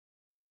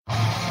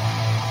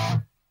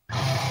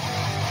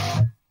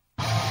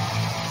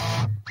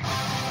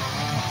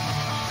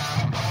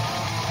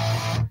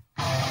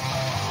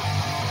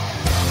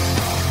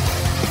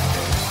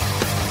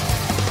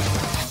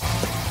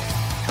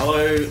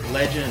Hello,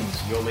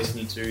 legends. You're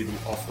listening to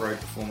the Off-Road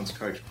Performance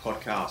Coach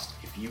podcast.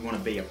 If you want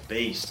to be a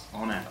beast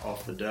on and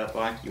off the dirt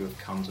bike, you have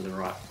come to the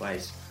right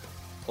place.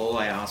 All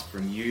I ask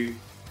from you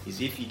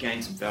is if you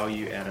gain some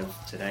value out of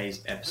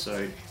today's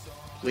episode,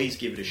 please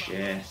give it a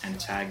share and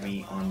tag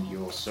me on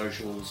your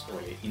socials or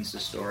your Insta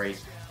story.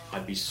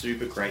 I'd be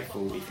super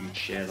grateful if you'd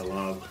share the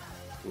love.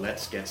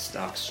 Let's get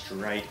stuck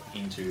straight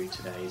into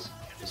today's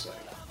episode.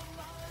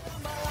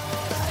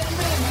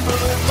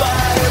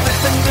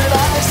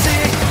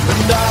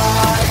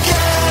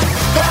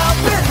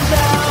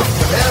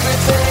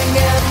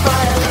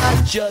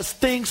 Just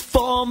thinks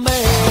for me.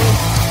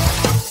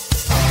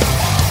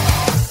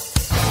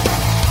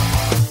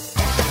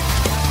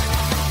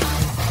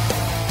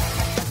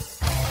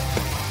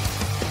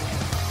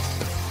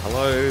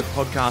 Hello,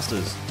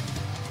 podcasters.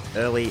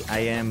 Early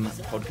AM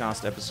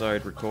podcast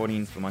episode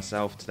recording for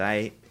myself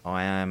today.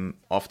 I am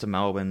off to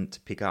Melbourne to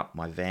pick up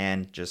my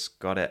van. Just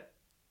got it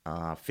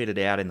fitted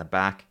out in the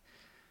back.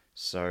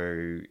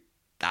 So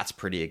that's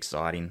pretty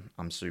exciting.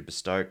 I'm super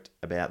stoked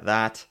about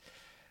that.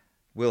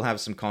 We'll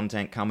have some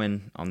content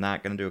coming on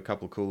that. Going to do a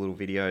couple of cool little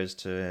videos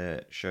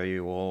to show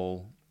you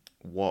all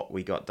what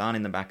we got done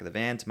in the back of the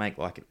van to make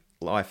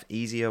life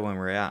easier when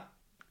we're out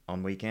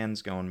on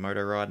weekends, going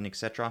motor riding,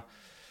 etc.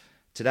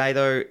 Today,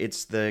 though,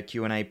 it's the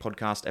Q&A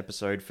podcast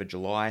episode for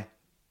July.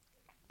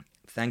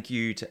 Thank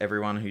you to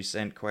everyone who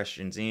sent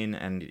questions in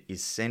and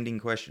is sending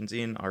questions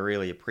in. I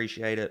really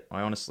appreciate it.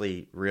 I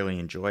honestly really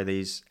enjoy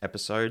these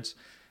episodes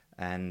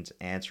and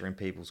answering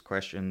people's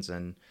questions,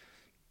 and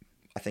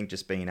I think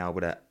just being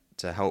able to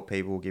help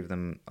people, give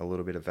them a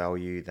little bit of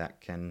value that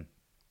can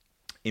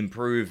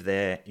improve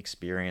their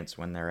experience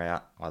when they're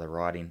out either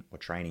riding or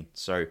training.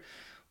 So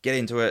get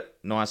into it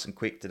nice and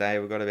quick today.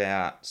 We've got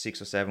about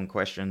 6 or 7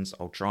 questions.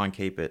 I'll try and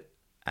keep it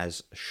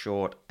as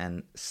short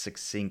and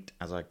succinct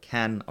as I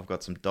can. I've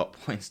got some dot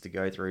points to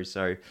go through.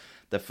 So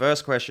the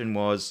first question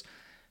was,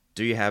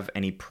 do you have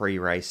any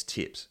pre-race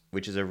tips?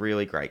 Which is a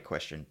really great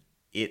question.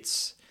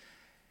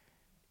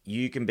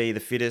 You can be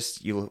the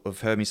fittest, you'll have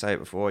heard me say it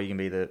before, you can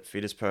be the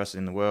fittest person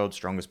in the world,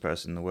 strongest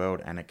person in the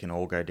world, and it can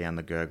all go down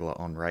the gurgler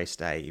on race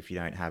day if you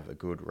don't have a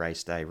good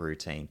race day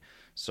routine.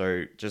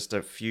 So just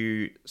a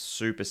few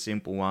super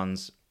simple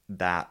ones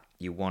that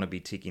you want to be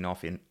ticking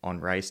off on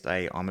race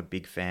day. I'm a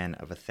big fan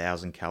of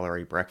 1,000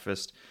 calorie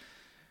breakfast.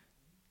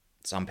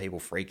 Some people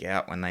freak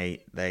out when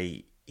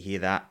they hear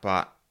that,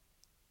 but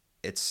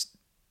it's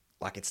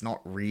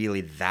not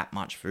really that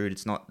much food.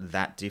 It's not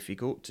that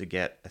difficult to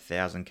get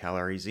 1,000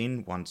 calories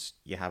in once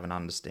you have an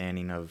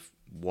understanding of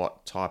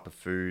what type of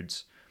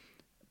foods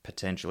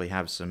potentially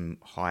have some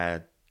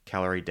higher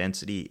calorie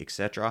density,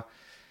 etc.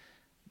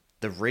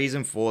 The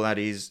reason for that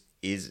is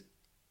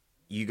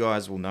you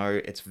guys will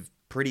know it's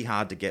pretty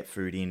hard to get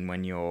food in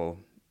when you're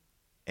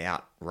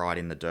out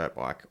riding the dirt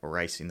bike or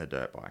racing the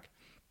dirt bike.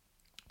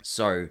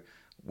 So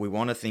we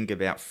want to think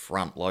about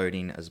front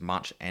loading as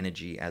much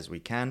energy as we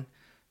can,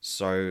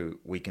 so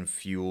we can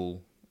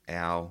fuel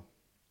our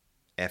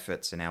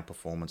efforts and our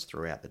performance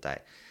throughout the day.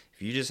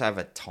 If you just have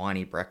a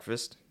tiny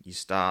breakfast, you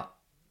start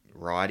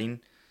riding,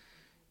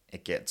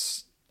 it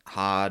gets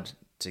hard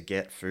to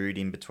get food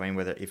in between,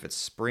 if it's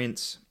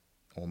sprints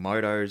or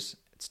motos,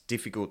 it's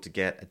difficult to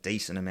get a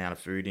decent amount of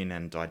food in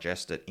and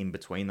digest it in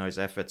between those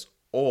efforts,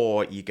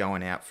 or you're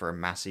going out for a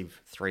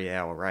massive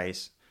 3-hour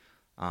race,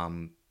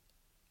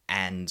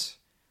 and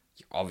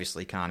you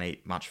obviously can't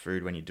eat much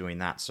food when you're doing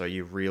that, so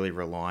you're really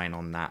relying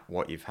on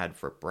what you've had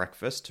for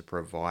breakfast to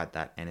provide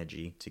that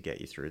energy to get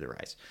you through the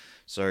race.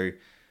 So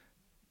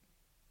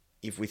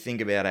if we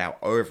think about our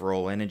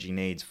overall energy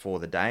needs for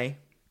the day,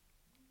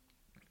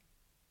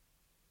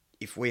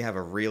 if we have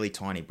a really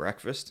tiny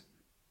breakfast,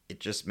 it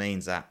just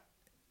means that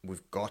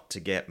we've got to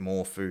get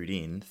more food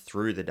in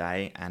through the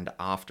day and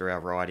after our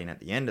riding at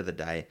the end of the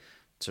day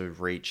to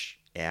reach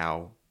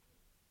our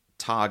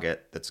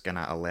target that's going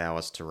to allow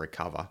us to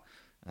recover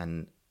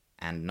and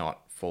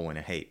not fall in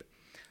a heap.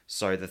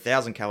 So the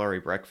 1,000 calorie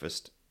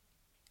breakfast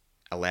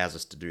allows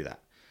us to do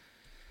that.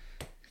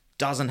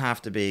 Doesn't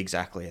have to be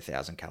exactly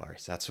 1,000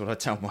 calories. That's what I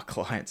tell my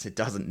clients. It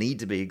doesn't need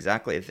to be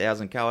exactly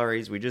 1,000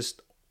 calories. We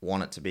just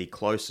want it to be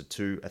closer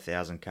to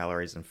 1,000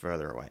 calories and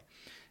further away.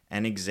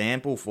 An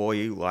example for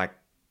you, like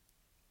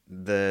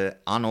the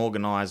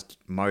unorganized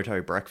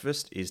moto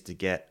breakfast, is to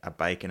get a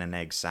bacon and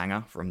egg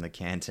sanger from the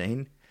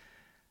canteen.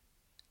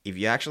 If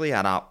you actually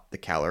add up the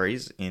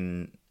calories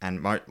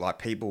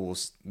people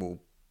will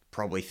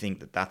probably think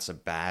that that's a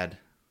bad,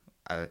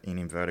 in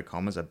inverted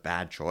commas, a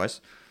bad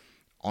choice.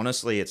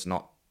 Honestly, it's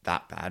not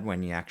that bad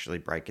when you actually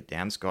break it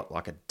down. It's got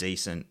like a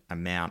decent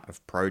amount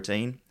of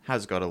protein,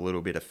 has got a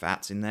little bit of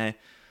fats in there,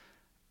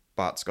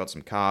 but it's got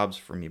some carbs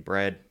from your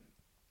bread,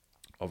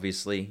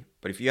 obviously.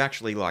 But if you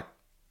actually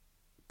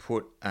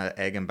put an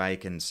egg and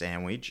bacon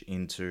sandwich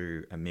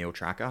into a meal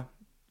tracker,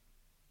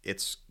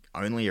 it's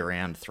only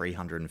around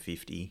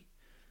 350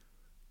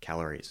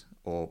 calories,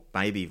 or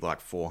maybe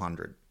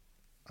 400,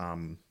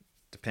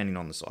 depending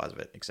on the size of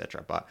it,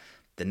 etc. But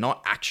there's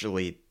not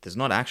actually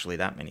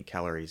that many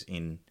calories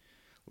in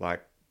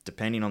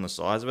depending on the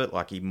size of it,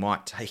 like he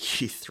might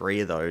take you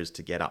 3 of those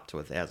to get up to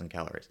 1,000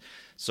 calories.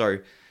 So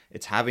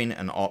it's having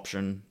an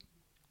option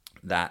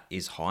that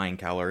is high in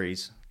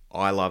calories.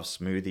 I love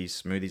smoothies.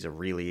 Smoothies are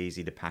really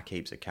easy to pack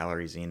heaps of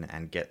calories in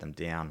and get them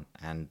down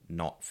and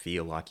not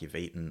feel like you've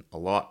eaten a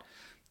lot.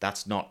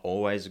 That's not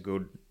always a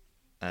good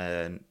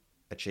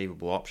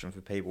achievable option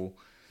for people.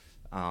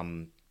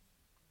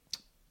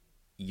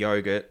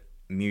 Yogurt,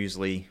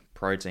 muesli,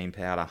 protein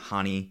powder,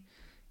 honey,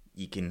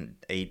 you can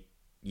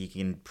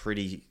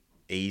pretty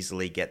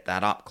easily get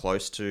that up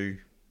close to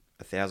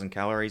 1,000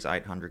 calories,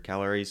 800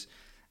 calories,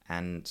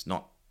 and it's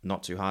not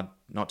too hard,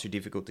 not too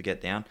difficult to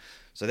get down.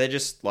 So they're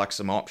just like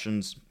some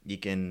options you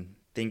can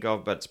think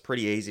of, but it's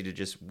pretty easy to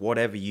just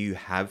whatever you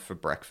have for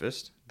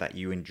breakfast that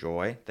you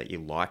enjoy, that you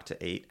like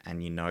to eat,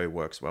 and you know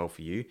works well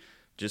for you,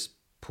 just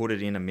put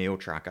it in a meal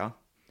tracker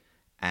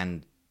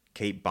and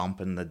keep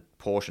bumping the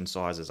portion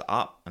sizes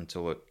up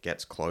until it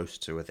gets close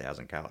to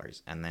 1,000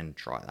 calories, and then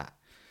try that.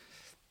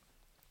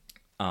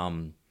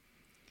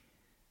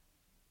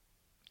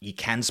 You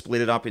can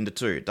split it up into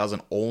 2. It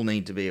doesn't all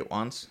need to be at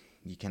once.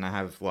 You can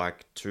have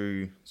like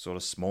 2 sort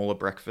of smaller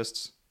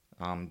breakfasts.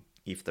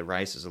 If the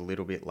race is a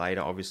little bit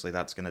later, obviously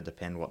that's going to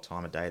depend what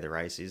time of day the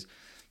race is.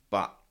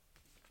 But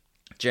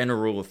general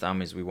rule of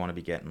thumb is we want to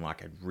be getting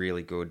like a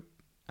really good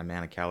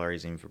amount of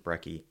calories in for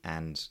brekkie,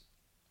 and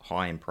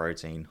high in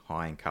protein,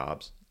 high in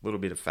carbs. A little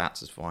bit of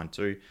fats is fine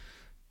too,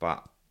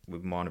 but we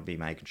want to be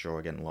making sure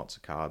we're getting lots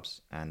of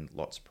carbs and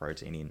lots of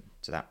protein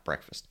into that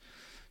breakfast.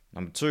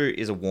 Number 2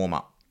 is a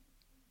warm-up.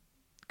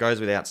 Goes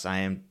without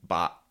saying,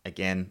 but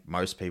again,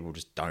 most people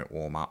just don't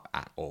warm up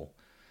at all.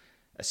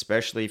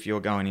 Especially if you're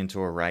going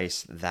into a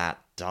race that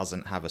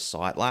doesn't have a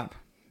sight lap,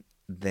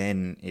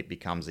 then it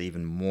becomes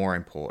even more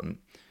important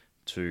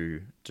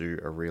to do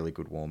a really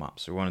good warm-up.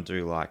 So we want to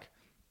do like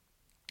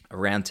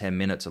around 10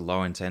 minutes of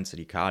low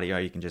intensity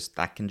cardio.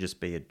 That can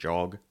just be a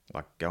jog,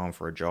 like going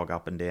for a jog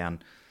up and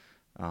down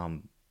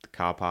the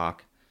car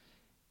park.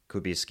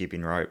 Could be a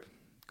skipping rope,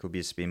 could be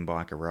a spin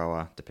bike, a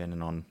rower,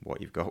 depending on what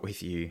you've got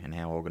with you and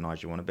how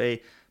organized you want to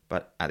be.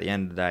 But at the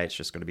end of the day, it's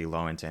just going to be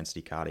low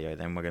intensity cardio.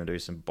 Then we're going to do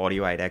some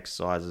bodyweight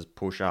exercises,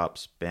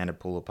 push-ups, banded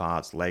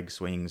pull-aparts, leg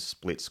swings,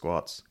 split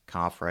squats,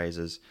 calf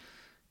raises,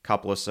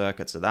 couple of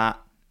circuits of that.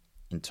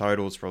 In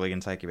total, it's probably going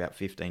to take about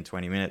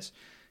 15-20 minutes.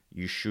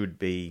 You should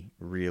be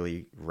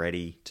really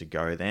ready to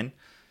go then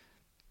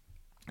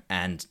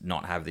and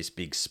not have this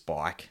big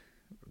spike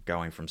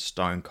going from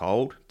stone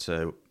cold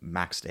to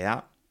maxed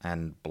out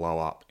and blow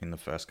up in the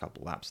first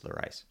couple of laps of the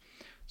race.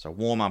 So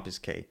warm-up is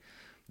key.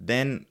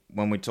 Then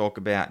when we talk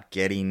about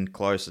getting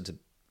closer to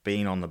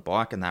being on the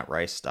bike and that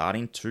race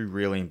starting, 2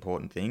 really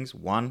important things.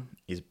 One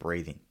is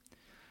breathing.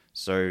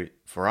 So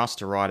for us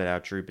to ride at our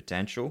true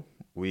potential,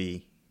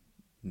 we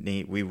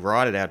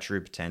ride at our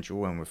true potential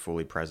when we're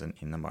fully present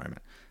in the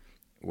moment.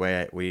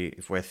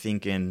 If we're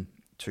thinking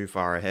too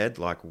far ahead,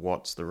 like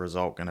what's the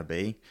result going to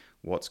be,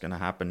 what's going to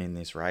happen in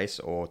this race,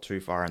 or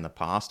too far in the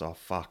past, oh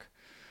fuck,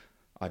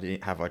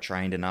 have I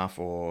trained enough,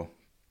 or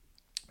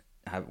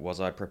was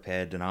I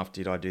prepared enough?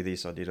 Did I do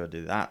this or did I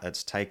do that?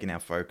 That's taking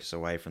our focus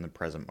away from the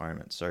present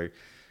moment. So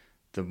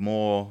the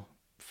more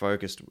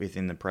focused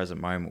within the present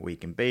moment we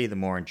can be, the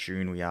more in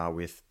tune we are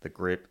with the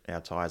grip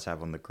our tires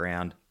have on the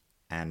ground,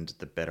 and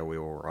the better we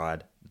will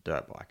ride the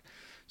dirt bike.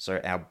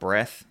 So our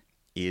breath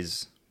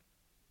is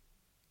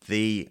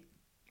the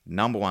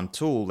number one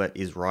tool that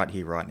is right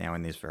here, right now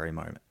in this very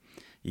moment.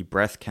 Your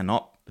breath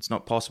it's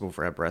not possible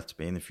for our breath to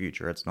be in the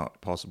future. It's not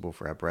possible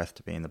for our breath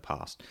to be in the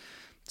past.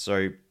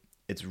 So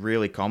it's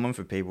really common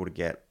for people to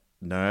get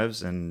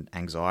nerves and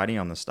anxiety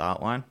on the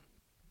start line.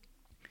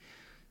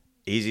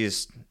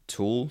 Easiest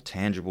tool,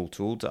 tangible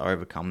tool to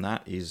overcome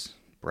that is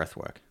breath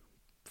work.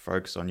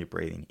 Focus on your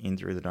breathing. In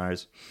through the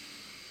nose,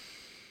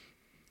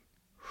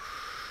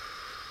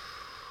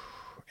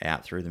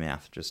 out through the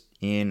mouth. Just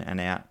in and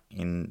out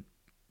in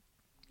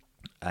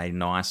a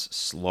nice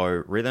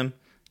slow rhythm,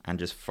 and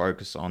just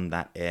focus on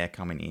that air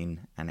coming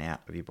in and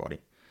out of your body.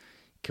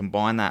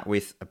 Combine that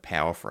with a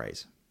power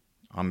phrase.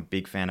 I'm a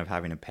big fan of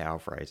having a power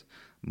phrase.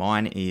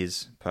 Mine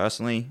is,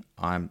 personally,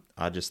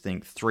 I just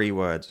think 3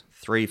 words,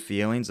 3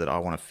 feelings that I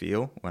want to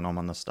feel when I'm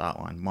on the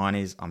start line. Mine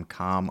is, I'm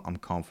calm, I'm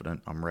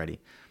confident, I'm ready.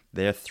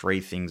 They're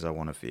 3 things I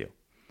want to feel.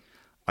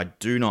 I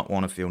do not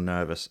want to feel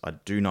nervous. I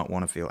do not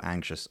want to feel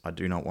anxious. I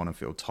do not want to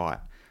feel tight.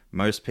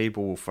 Most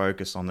people will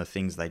focus on the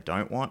things they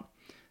don't want,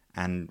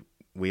 and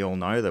we all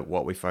know that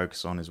what we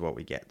focus on is what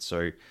we get.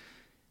 So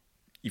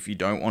if you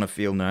don't want to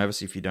feel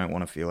nervous, if you don't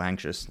want to feel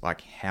anxious,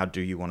 like how do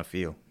you want to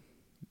feel?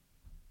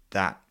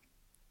 That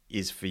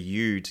is for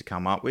you to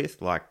come up with.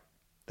 Like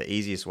the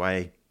easiest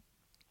way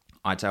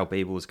I tell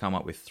people is come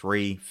up with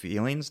 3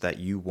 feelings that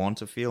you want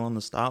to feel on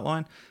the start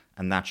line,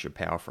 and that's your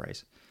power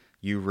phrase.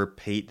 You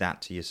repeat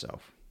that to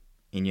yourself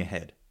in your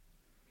head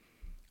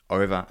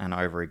over and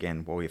over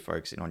again while you're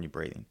focusing on your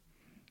breathing.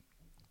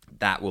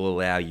 That will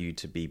allow you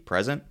to be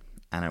present,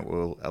 and it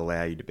will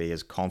allow you to be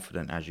as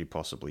confident as you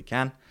possibly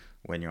can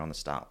when you're on the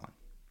start line.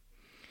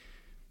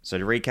 So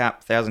to recap,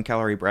 1,000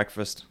 calorie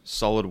breakfast,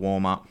 solid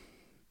warm up,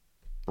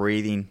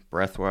 breathing,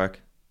 breath work,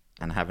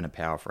 and having a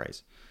power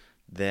phrase.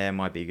 They're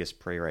my biggest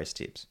pre-race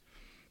tips.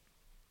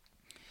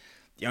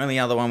 The only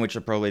other one which I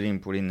probably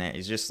didn't put in there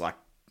is just like,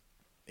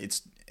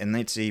 it's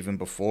even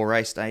before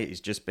race day, is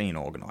just being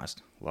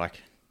organized.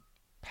 Like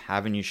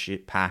having your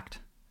shit packed,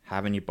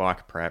 having your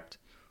bike prepped,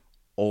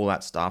 all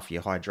that stuff,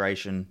 your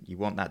hydration, you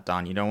want that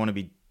done. You don't want to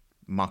be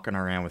mucking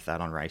around with that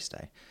on race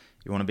day.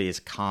 You want to be as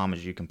calm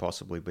as you can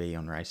possibly be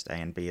on race day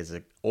and be as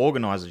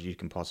organized as you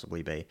can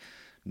possibly be.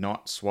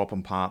 Not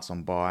swapping parts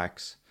on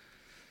bikes,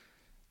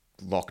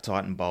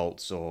 Loctite and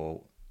bolts,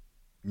 or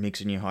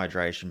mixing your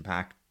hydration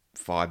pack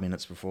 5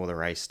 minutes before the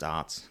race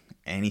starts.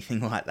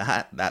 Anything like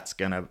that, that's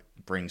going to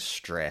bring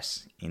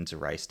stress into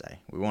race day.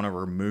 We want to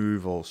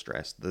remove all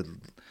stress.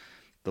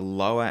 The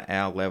lower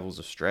our levels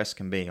of stress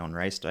can be on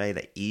race day,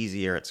 the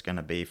easier it's going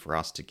to be for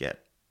us to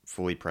get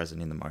fully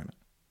present in the moment.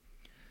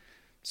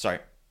 So,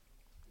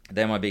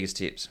 they're my biggest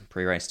tips,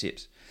 pre-race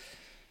tips.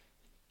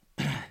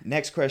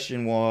 Next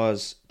question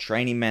was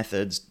training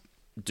methods.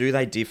 Do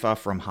they differ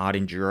from hard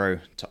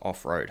enduro to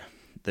off-road?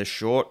 The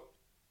short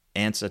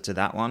answer to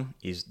that one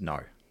is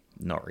no,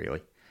 not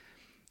really.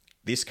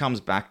 This comes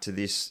back to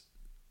this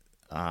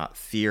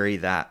theory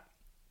that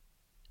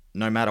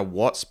no matter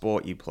what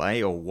sport you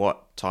play or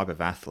what type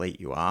of athlete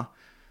you are,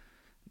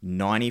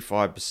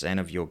 95%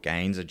 of your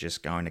gains are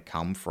just going to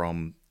come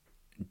from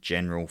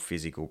general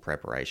physical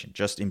preparation,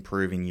 just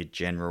improving your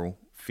general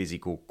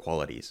physical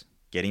qualities,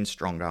 getting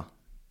stronger,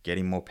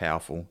 getting more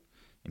powerful,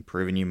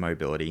 improving your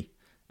mobility,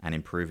 and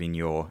improving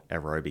your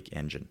aerobic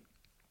engine.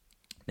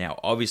 Now,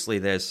 obviously,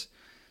 there's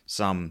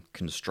some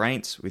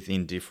constraints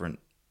within different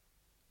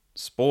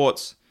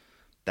sports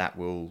that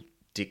will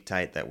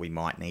dictate that we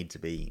might need to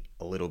be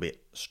a little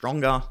bit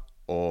stronger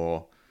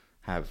or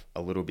have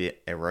a little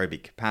bit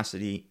aerobic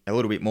capacity, a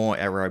little bit more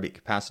aerobic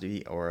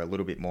capacity, or a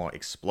little bit more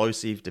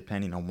explosive,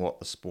 depending on what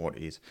the sport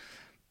is.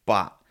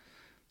 But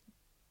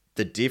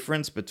the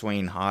difference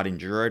between hard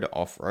enduro to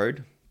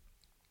off-road,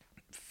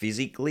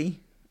 physically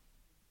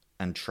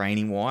and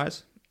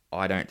training-wise,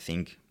 I don't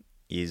think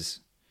is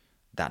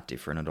that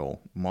different at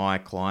all. My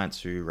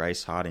clients who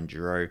race hard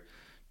enduro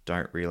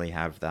don't really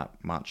have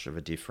that much of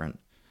a different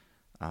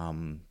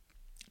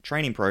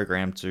training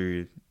program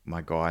to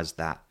my guys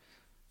that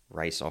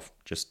race off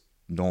just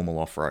normal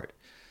off-road.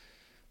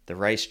 The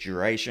race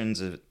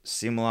durations are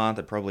similar.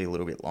 They're probably a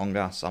little bit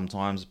longer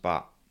sometimes,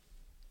 but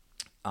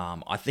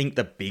I think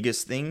the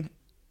biggest thing,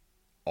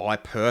 I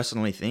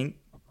personally think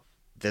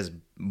there's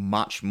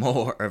much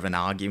more of an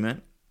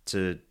argument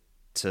to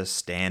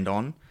stand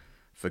on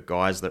for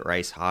guys that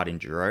race hard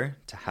enduro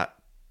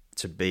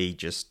to be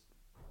just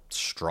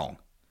strong.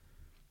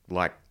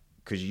 Like,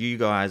 because you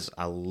guys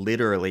are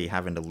literally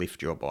having to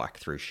lift your bike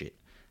through shit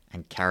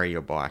and carry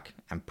your bike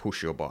and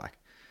push your bike.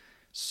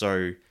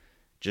 So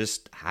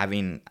just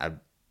having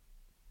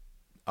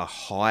a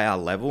higher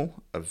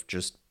level of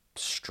just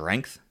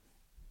strength,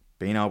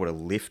 being able to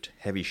lift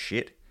heavy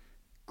shit,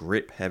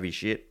 grip heavy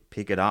shit,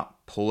 pick it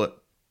up, pull it,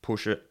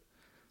 push it,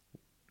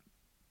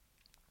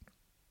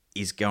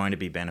 is going to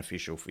be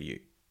beneficial for you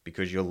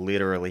because you're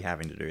literally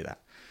having to do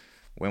that.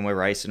 When we're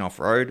racing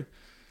off-road,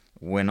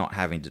 we're not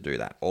having to do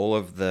that. All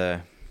of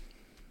the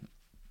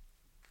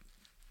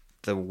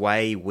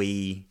way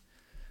we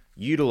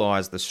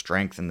utilize the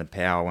strength and the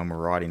power when we're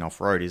riding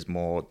off-road is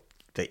more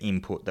the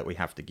input that we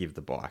have to give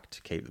the bike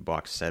to keep the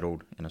bike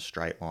settled in a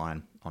straight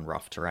line on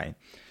rough terrain.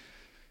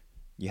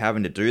 You're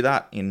having to do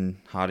that in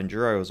hard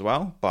enduro as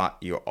well, but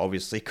you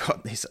obviously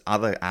got this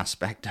other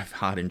aspect of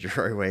hard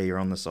enduro where you're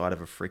on the side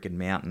of a freaking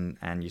mountain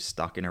and you're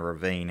stuck in a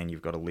ravine and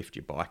you've got to lift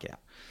your bike out.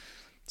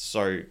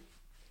 So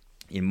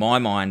in my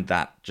mind,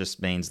 that just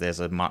means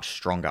there's a much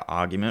stronger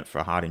argument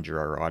for hard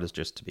enduro riders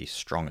just to be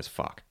strong as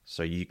fuck.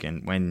 So you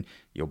can, when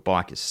your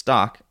bike is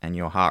stuck and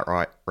your heart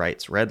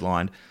rate's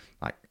redlined,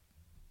 like,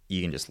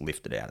 you can just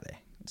lift it out of there.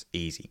 It's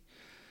easy.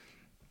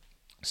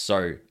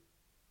 So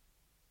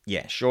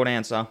yeah, short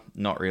answer,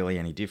 not really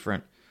any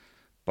different,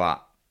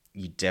 but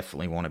you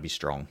definitely want to be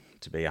strong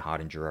to be a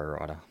hard enduro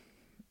rider,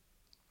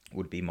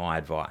 would be my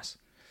advice.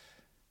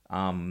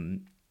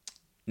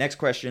 Next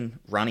question,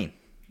 running.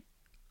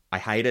 I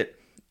hate it.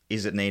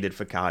 Is it needed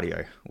for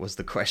cardio? Was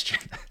the question.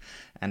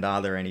 And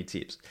are there any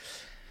tips?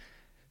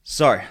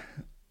 So,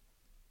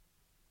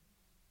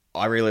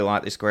 I really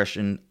like this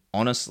question.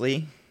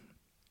 Honestly,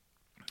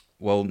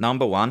 well,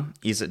 number one,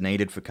 is it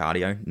needed for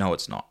cardio? No,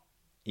 it's not.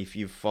 If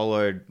you've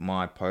followed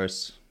my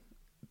posts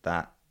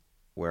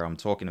where I'm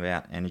talking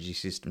about energy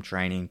system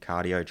training,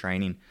 cardio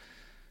training,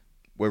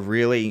 we're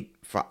really,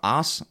 for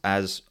us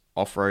as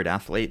off-road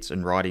athletes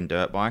and riding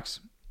dirt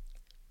bikes,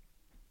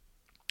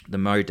 the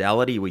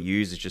modality we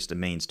use is just a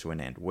means to an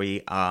end.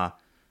 We are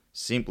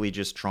simply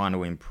just trying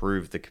to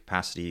improve the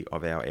capacity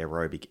of our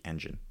aerobic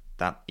engine.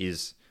 That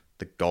is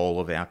the goal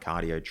of our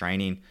cardio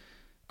training,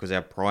 because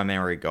our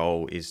primary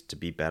goal is to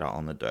be better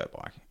on the dirt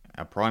bike.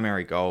 Our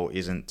primary goal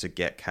isn't to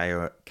get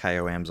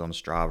KOMs on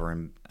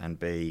Strava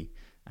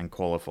and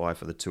qualify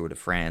for the Tour de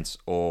France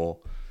or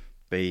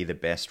be the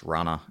best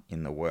runner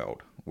in the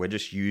world. We're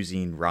just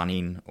using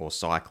running or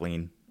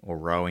cycling or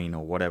rowing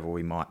or whatever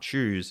we might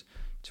choose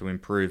to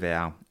improve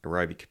our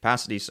aerobic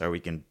capacity so we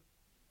can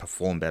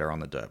perform better on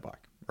the dirt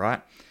bike,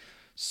 right?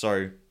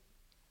 So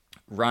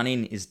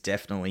running is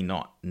definitely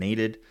not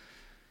needed.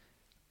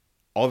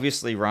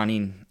 Obviously,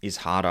 running is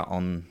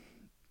a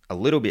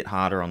little bit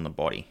harder on the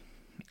body.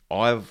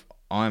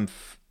 I'm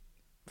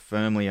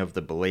firmly of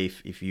the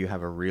belief if you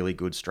have a really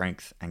good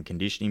strength and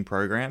conditioning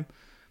program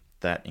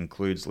that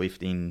includes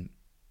lifting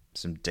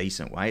some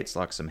decent weights,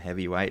 like some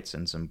heavy weights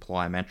and some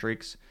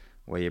plyometrics,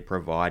 where you're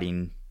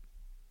providing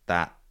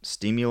that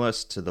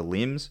stimulus to the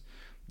limbs,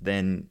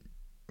 then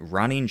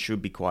running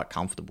should be quite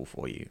comfortable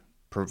for you,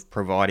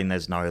 providing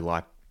there's no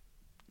like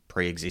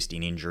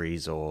pre-existing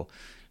injuries or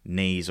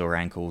knees or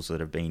ankles that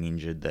have been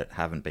injured that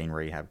haven't been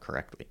rehabbed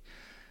correctly.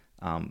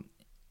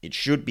 It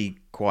should be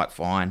quite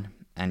fine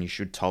and you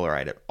should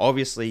tolerate it.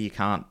 Obviously,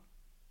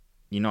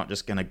 you're not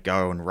just going to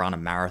go and run a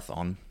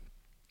marathon,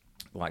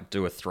 like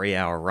do a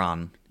 3-hour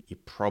run. You're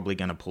probably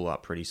going to pull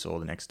up pretty sore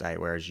the next day,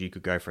 whereas you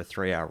could go for a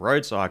 3-hour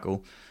road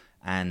cycle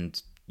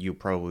and you'll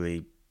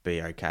probably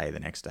be okay the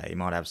next day. You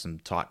might have some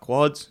tight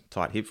quads,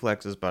 tight hip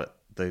flexors, but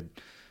the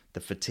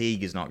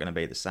fatigue is not going to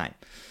be the same.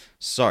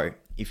 So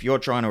if you're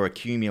trying to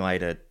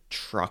accumulate a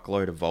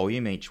truckload of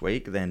volume each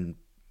week, then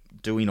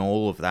doing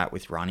all of that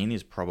with running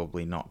is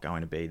probably not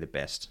going to be the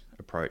best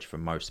approach for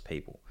most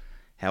people.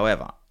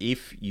 However,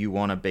 if you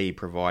want to be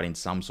providing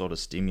some sort of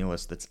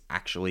stimulus that's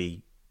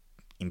actually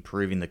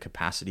improving the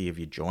capacity of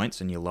your joints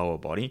and your lower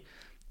body,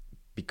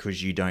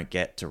 because you don't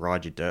get to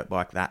ride your dirt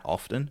bike that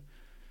often,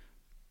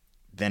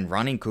 then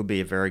running could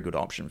be a very good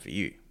option for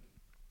you.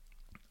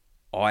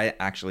 I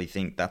actually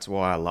think that's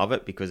why I love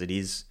it, because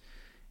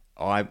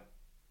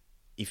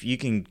if you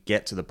can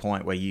get to the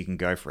point where you can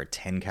go for a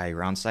 10K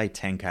run, say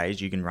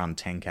 10Ks, you can run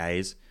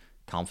 10Ks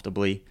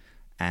comfortably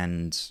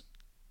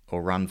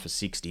or run for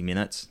 60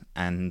 minutes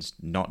and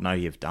not know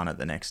you've done it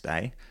the next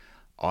day,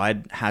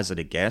 I'd hazard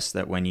a guess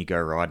that when you go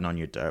riding on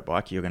your dirt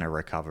bike, you're going to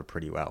recover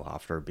pretty well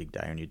after a big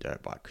day on your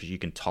dirt bike, because you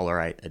can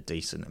tolerate a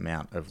decent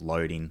amount of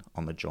loading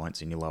on the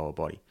joints in your lower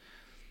body.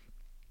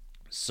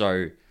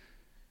 So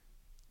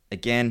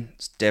again,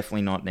 it's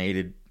definitely not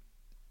needed.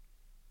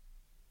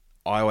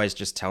 I always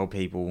just tell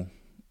people,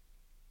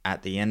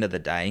 at the end of the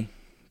day,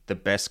 the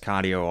best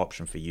cardio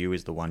option for you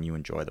is the one you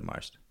enjoy the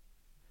most.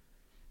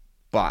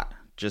 But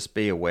just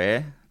be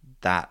aware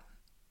that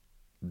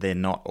they're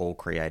not all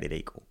created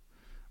equal.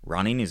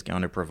 Running is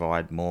going to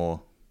provide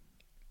more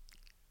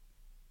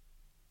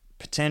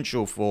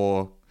potential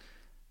for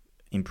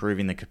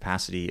improving the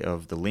capacity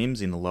of the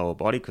limbs in the lower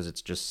body, because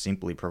it's just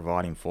simply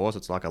providing force.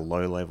 It's like a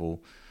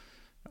low-level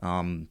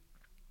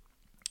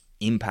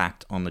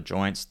impact on the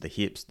joints, the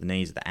hips, the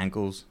knees, the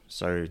ankles.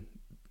 So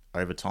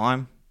over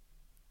time,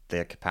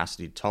 their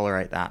capacity to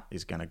tolerate that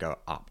is going to go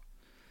up.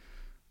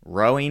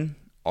 Rowing,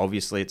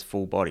 obviously it's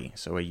full body.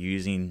 So we're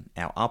using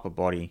our upper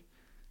body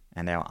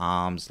and our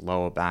arms,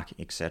 lower back,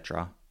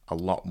 etc. a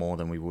lot more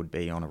than we would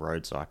be on a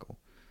road cycle.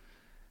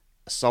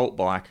 Assault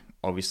bike,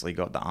 obviously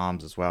got the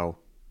arms as well.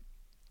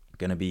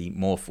 Going to be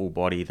more full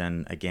body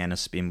than, again, a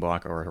spin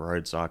bike or a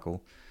road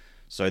cycle.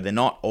 So they're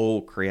not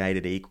all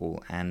created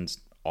equal. And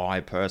I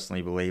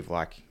personally believe,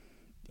 like,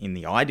 in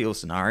the ideal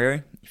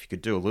scenario, if you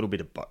could do a little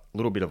bit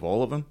of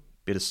all of them,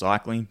 bit of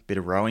cycling, bit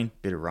of rowing,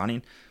 bit of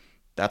running,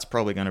 that's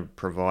probably going to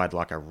provide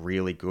like a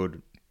really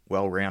good,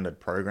 well-rounded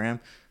program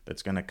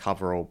that's going to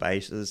cover all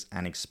bases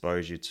and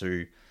expose you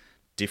to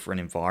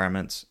different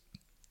environments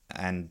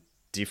and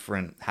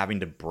having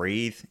to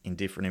breathe in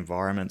different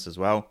environments as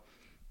well,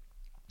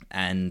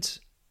 and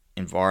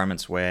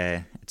environments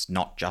where it's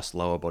not just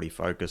lower body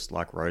focused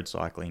like road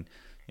cycling,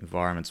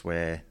 environments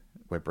where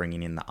we're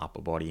bringing in the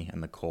upper body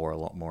and the core a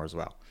lot more as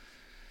well.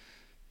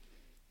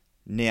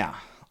 Now,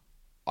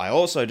 I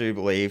also do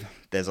believe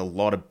there's a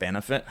lot of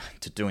benefit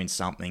to doing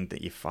something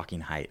that you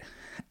fucking hate.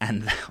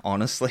 And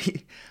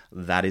honestly,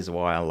 that is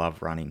why I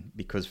love running.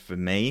 Because for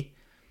me,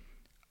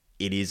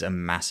 it is a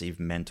massive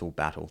mental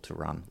battle to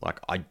run. Like,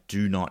 I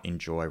do not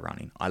enjoy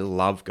running. I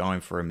love going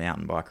for a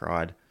mountain bike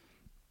ride.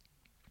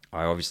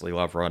 I obviously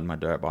love riding my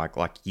dirt bike.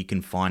 Like, you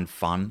can find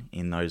fun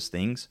in those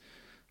things.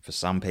 For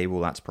some people,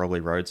 that's probably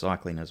road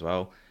cycling as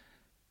well.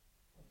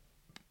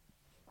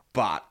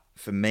 But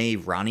for me,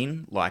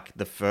 running, like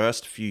the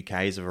first few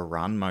Ks of a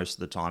run, most of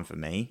the time for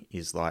me,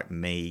 is like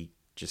me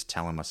just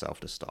telling myself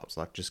to stop. It's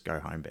like, just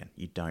go home, Ben.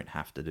 You don't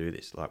have to do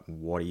this. Like,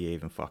 what are you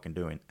even fucking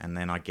doing? And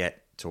then I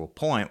get to a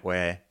point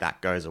where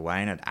that goes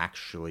away and it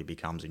actually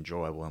becomes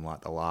enjoyable. And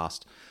like the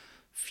last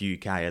few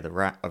K of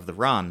the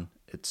run,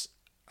 it's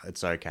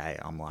okay.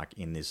 I'm like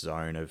in this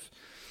zone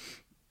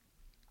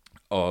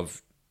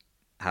of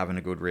having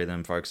a good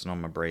rhythm, focusing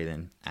on my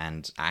breathing,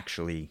 and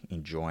actually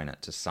enjoying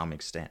it to some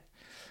extent.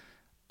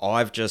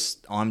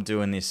 I'm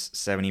doing this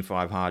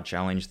 75 hard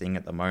challenge thing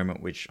at the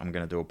moment, which I'm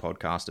going to do a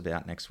podcast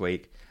about next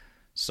week.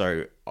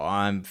 So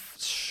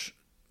I've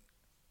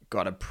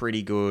got a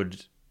pretty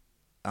good,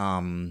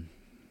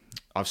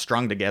 I've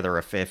strung together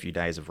a fair few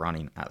days of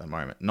running at the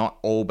moment. Not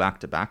all back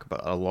to back,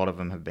 but a lot of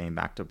them have been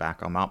back to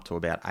back. I'm up to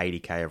about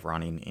 80K of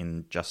running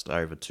in just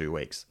over 2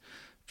 weeks.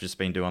 I've just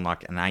been doing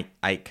like an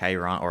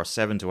 8K run or a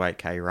 7 to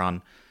 8K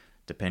run,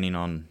 depending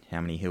on how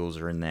many hills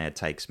are in there, it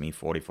takes me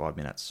 45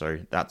 minutes. So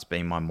that's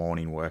been my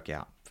morning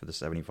workout for the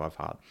 75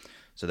 hard.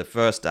 So the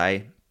first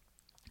day,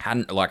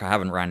 I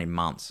haven't ran in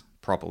months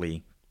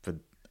properly for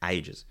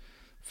ages.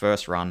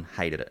 First run,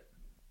 hated it.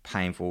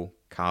 Painful,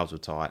 calves were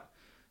tight.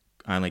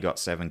 Only got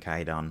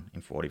 7K done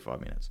in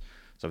 45 minutes.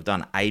 So I've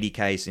done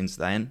 80K since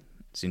then,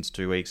 since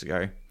 2 weeks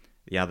ago.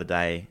 The other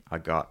day, I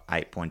got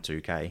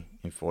 8.2K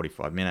in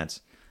 45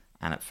 minutes,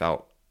 and it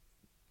felt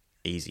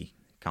easy,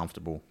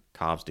 comfortable.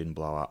 Calves didn't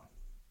blow up.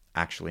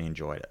 Actually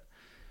enjoyed it.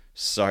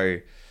 So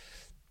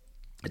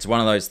it's one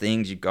of those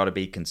things, you've got to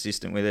be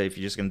consistent with it. If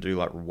you're just going to do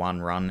like one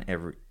run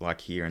every,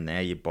 like here and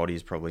there, your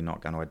body's probably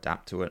not going to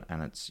adapt to it,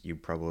 and you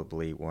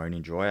probably won't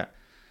enjoy it.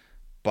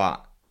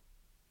 But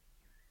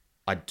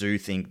I do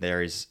think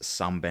there is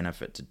some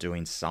benefit to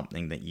doing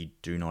something that you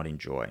do not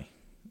enjoy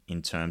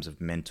in terms of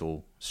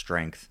mental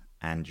strength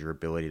and your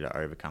ability to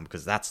overcome.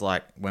 Because that's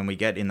like when we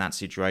get in that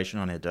situation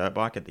on a dirt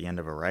bike at the end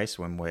of a race,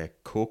 when we're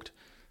cooked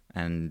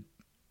and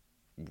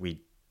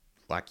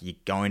you're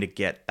going to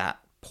get that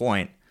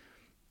point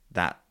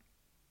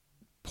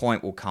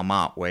will come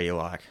up where you're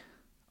like,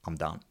 I'm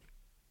done.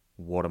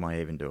 What am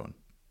I even doing?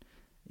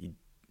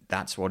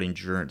 That's what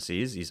endurance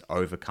is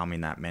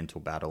overcoming that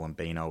mental battle and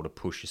being able to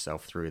push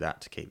yourself through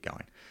that to keep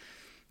going.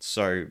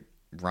 So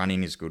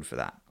running is good for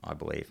that, I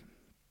believe.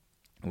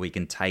 We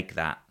can take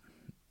that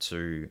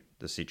to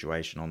the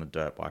situation on the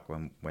dirt bike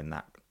when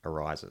that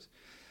arises.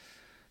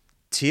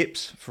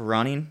 Tips for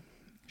running: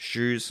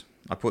 shoes.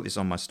 I put this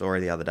on my story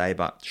the other day,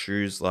 but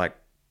shoes, like,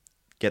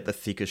 get the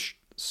thickest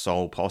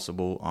sole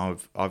possible.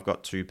 I've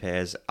got 2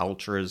 pairs,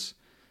 Ultras,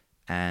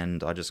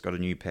 and I just got a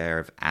new pair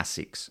of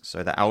Asics.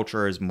 So the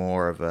Ultra is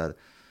more of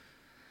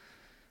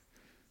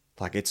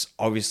it's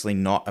obviously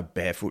not a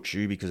barefoot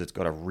shoe because it's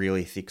got a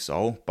really thick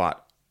sole,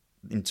 but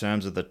in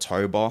terms of the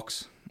toe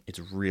box, it's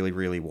really,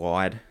 really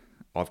wide.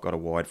 I've got a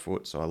wide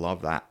foot, so I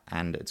love that,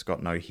 and it's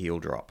got no heel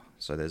drop.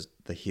 So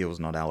the heel's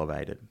not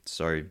elevated.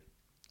 So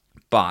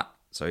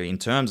in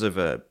terms of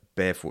a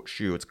barefoot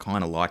shoe, it's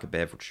kind of like a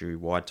barefoot shoe,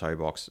 wide toe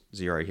box,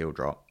 0 heel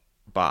drop,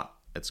 but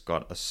it's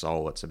got a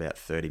sole that's about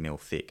 30 mil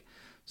thick.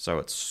 So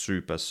it's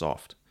super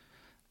soft.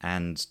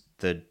 And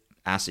the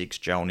Asics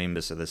Gel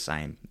Nimbus are the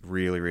same.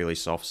 Really, really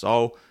soft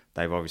sole.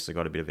 They've obviously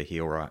got a bit of a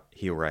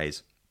heel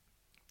raise.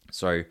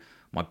 So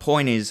my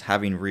point is,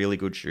 having really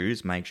good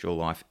shoes makes your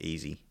life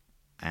easy.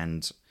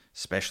 And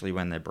especially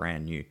when they're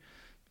brand new,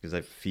 because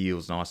it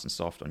feels nice and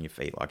soft on your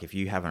feet. Like if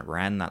you haven't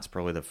ran, that's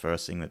probably the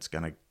first thing that's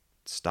going to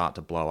start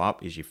to blow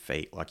up is your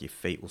feet. Like your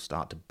feet will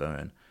start to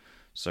burn.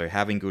 So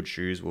having good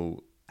shoes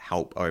will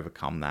help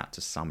overcome that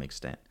to some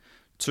extent.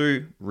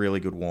 2, really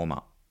good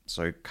warm-up.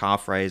 So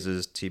calf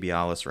raises,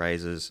 tibialis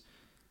raises,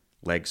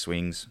 leg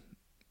swings,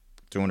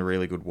 doing a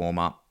really good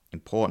warm-up,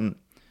 important.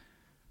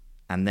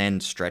 And then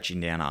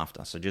stretching down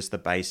after. So just the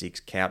basics,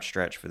 couch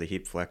stretch for the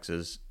hip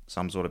flexors,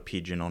 some sort of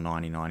pigeon or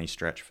 90-90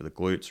 stretch for the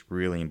glutes,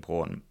 really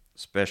important,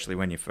 especially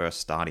when you're first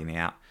starting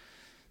out.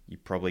 You're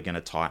probably going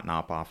to tighten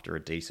up after a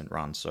decent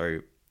run. So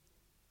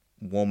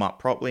warm up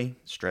properly,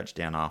 stretch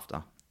down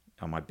after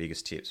are my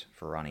biggest tips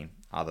for running,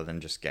 other than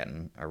just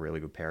getting a really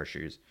good pair of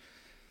shoes.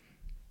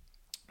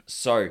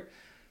 So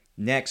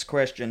next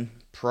question,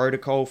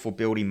 protocol for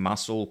building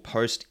muscle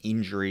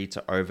post-injury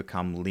to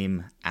overcome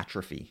limb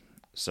atrophy.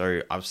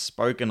 So I've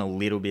spoken a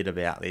little bit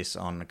about this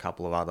on a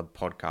couple of other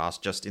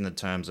podcasts, just in the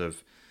terms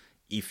of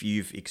if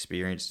you've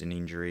experienced an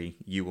injury,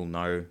 you will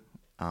know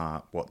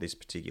what this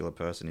particular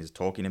person is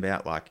talking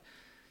about. Like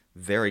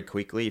very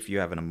quickly, if you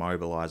have an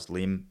immobilized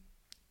limb,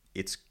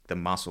 the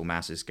muscle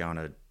mass is going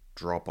to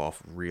drop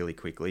off really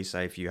quickly.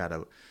 Say if you had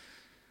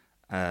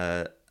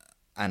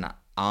an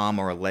arm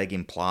or a leg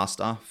in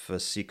plaster for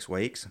 6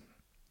 weeks,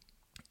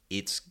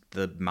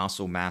 the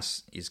muscle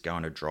mass is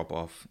going to drop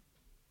off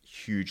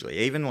hugely.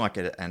 Even like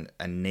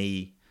a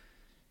knee,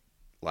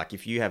 like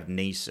if you have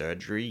knee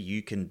surgery,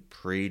 you can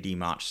pretty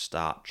much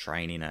start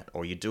training it,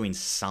 or you're doing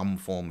some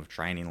form of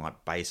training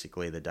like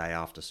basically the day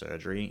after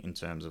surgery in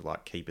terms of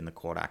like keeping the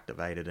quad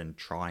activated and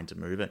trying to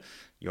move it.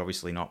 You're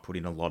obviously not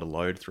putting a lot of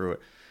load through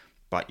it,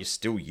 but you're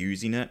still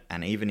using it.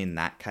 And even in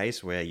that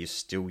case where you're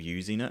still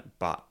using it,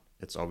 but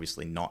it's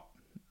obviously not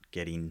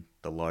getting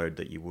the load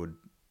that you would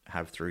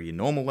have through your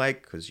normal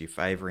leg because you're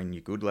favoring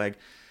your good leg,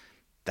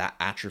 that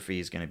atrophy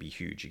is going to be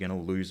huge. You're going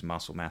to lose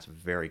muscle mass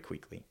very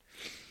quickly.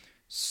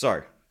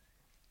 So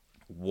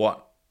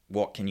what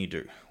can you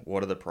do?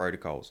 What are the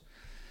protocols?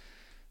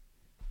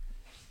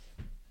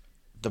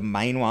 The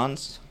main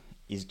ones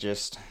is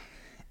just,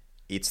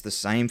 it's the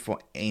same for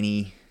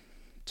any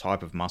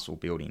type of muscle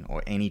building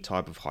or any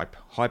type of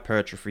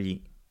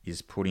hypertrophy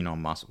is putting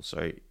on muscle.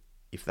 So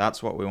if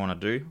that's what we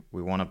want to do,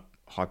 we want to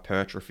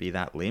hypertrophy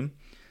that limb.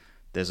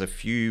 There's a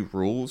few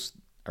rules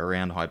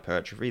around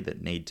hypertrophy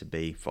that need to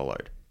be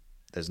followed.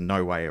 There's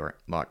no way,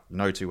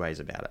 no two ways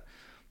about it.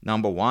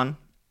 Number 1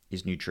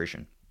 is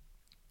nutrition.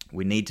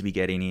 We need to be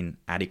getting in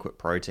adequate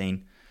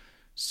protein.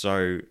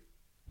 So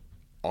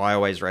I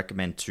always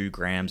recommend 2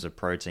 grams of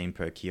protein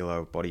per kilo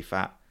of body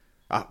fat,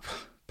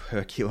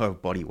 per kilo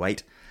of body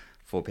weight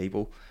for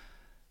people.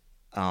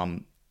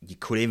 you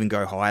could even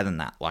go higher than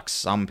that. Like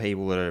some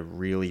people that are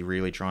really,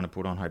 really trying to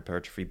put on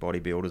hypertrophy,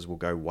 bodybuilders, will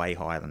go way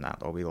higher than that.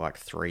 They'll be like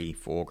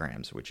 3-4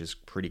 grams, which is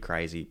pretty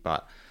crazy.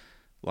 But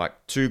like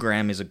 2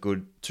 grams is a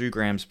good 2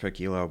 grams per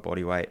kilo of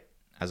body weight.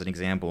 As an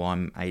example,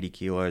 I'm 80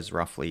 kilos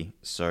roughly.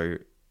 So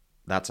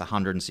that's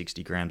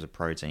 160 grams of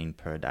protein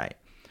per day.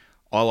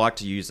 I like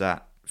to use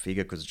that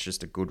figure because it's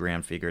just a good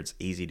round figure. It's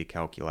easy to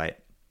calculate.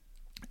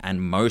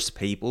 And most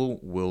people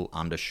will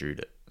undershoot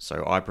it.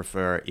 So I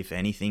prefer, if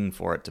anything,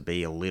 for it to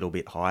be a little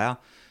bit higher,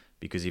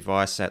 because if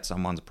I set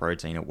someone's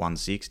protein at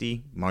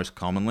 160, most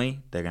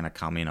commonly they're going to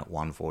come in at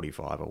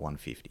 145 or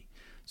 150.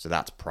 So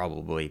that's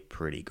probably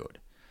pretty good.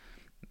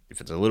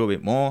 If it's a little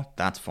bit more,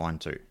 that's fine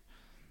too.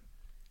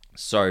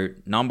 So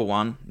number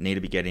one, need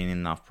to be getting in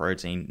enough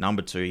protein.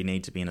 Number two, you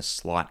need to be in a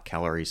slight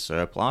calorie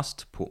surplus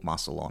to put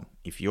muscle on.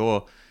 If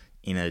you're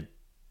in a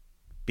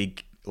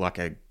big, like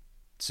a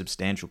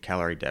substantial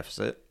calorie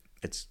deficit,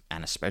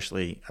 and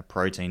especially a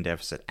protein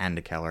deficit and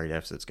a calorie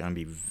deficit, it's going to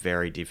be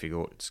very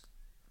difficult. It's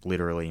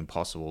literally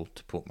impossible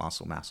to put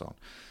muscle mass on.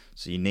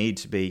 So you need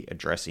to be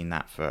addressing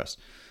that first.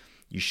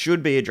 You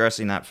should be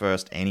addressing that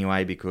first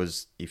anyway,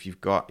 because if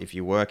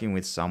you're working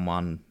with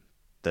someone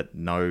that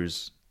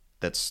knows,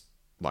 that's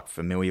like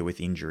familiar with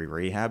injury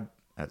rehab,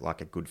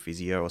 like a good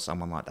physio or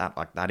someone like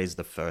that is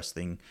the first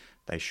thing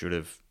they should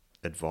have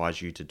advised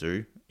you to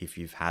do if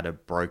you've had a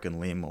broken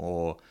limb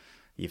or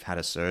you've had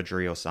a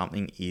surgery or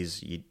something.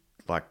 Is you,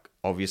 like,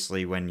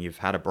 obviously when you've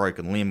had a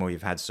broken limb or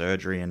you've had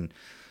surgery and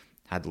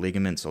had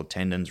ligaments or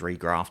tendons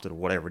regrafted or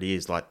whatever it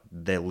is, like,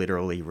 they're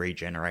literally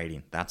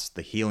regenerating. That's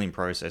the healing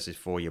process, is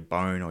for your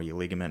bone or your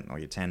ligament or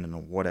your tendon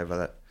or whatever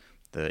that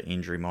the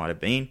injury might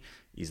have been,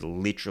 is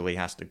literally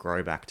has to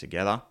grow back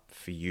together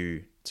for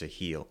you to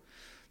heal.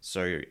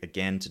 So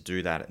again, to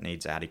do that, it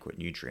needs adequate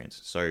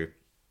nutrients. So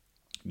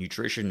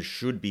nutrition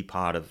should be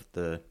part of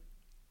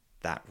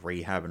that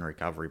rehab and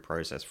recovery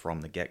process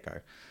from the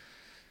get-go.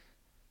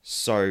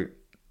 So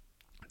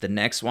the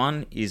next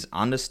one is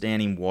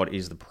understanding what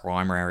is the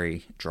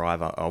primary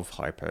driver of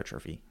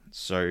hypertrophy.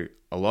 So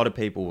a lot of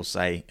people will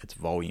say it's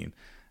volume.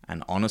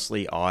 And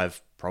honestly,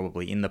 I've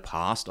probably in the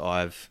past,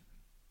 I've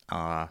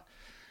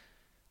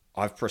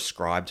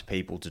prescribed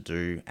people to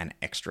do an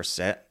extra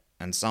set.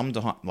 And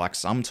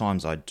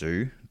sometimes I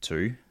do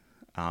too,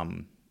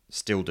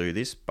 still do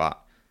this,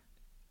 but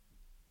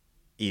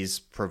is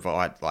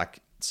provide, like,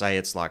 say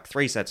it's like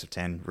 3 sets of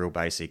 10, real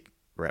basic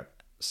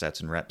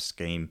sets and reps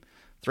scheme,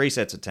 3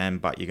 sets of 10,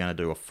 but you're going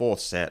to do a 4th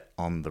set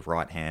on the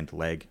right hand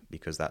leg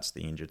because that's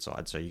the injured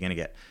side. So you're going to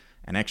get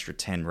an extra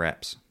 10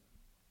 reps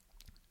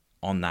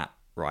on that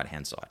right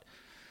hand side.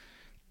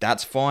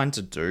 That's fine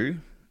to do,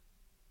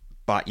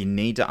 but you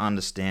need to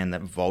understand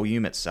that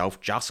volume itself,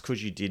 just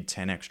because you did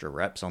 10 extra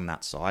reps on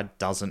that side,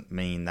 doesn't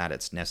mean that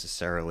it's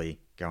necessarily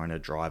going to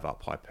drive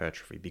up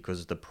hypertrophy,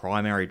 because the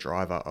primary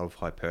driver of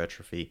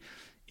hypertrophy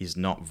is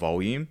not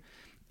volume.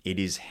 It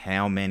is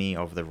how many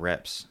of the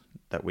reps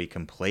that we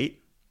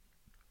complete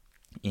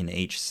in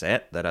each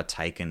set that are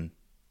taken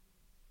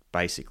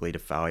basically to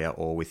failure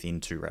or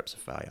within 2 reps of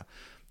failure.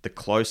 The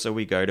closer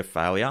we go to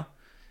failure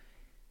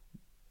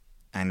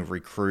and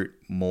recruit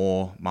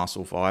more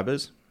muscle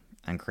fibers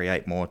and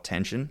create more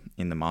tension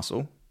in the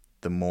muscle,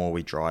 the more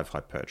we drive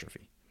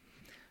hypertrophy.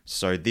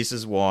 So this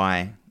is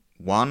why,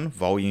 1,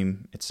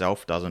 volume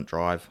itself doesn't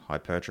drive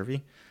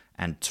hypertrophy,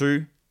 and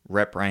 2,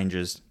 rep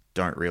ranges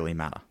don't really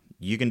matter.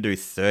 You can do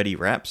 30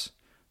 reps,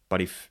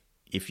 but if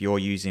you're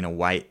using a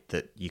weight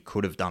that you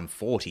could have done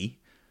 40,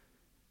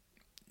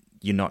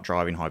 you're not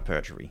driving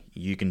hypertrophy.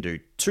 You can do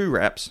 2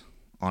 reps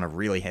on a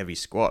really heavy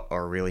squat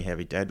or a really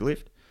heavy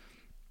deadlift,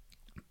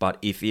 but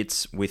if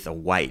it's with a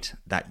weight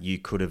that you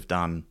could have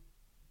done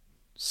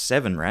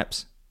 7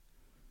 reps,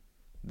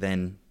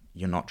 then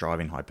you're not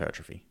driving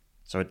hypertrophy.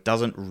 So it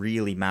doesn't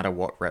really matter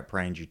what rep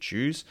range you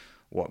choose.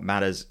 What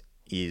matters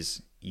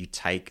is you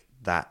take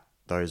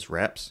those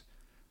reps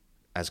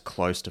as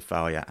close to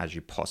failure as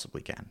you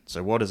possibly can.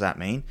 So what does that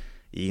mean?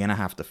 You're going to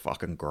have to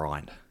fucking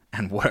grind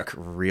and work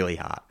really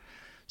hard.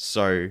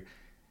 So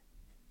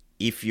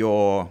if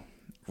you're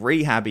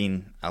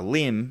rehabbing a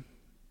limb,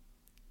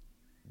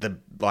 the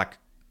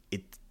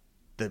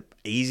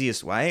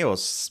easiest way, or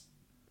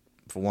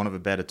for want of a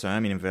better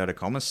term, in inverted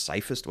commas,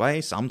 safest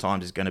way,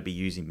 sometimes is going to be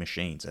using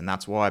machines. And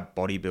that's why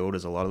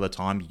bodybuilders a lot of the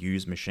time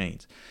use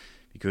machines.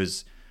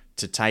 Because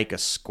to take a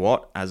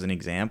squat as an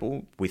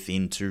example,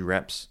 within 2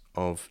 reps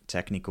of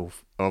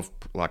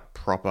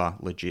proper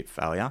legit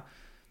failure,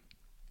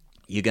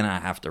 you're going to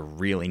have to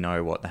really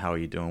know what the hell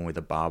you're doing with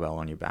a barbell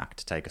on your back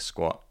to take a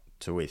squat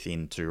to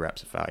within 2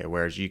 reps of failure.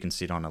 Whereas you can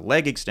sit on a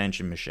leg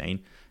extension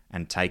machine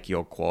and take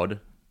your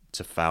quad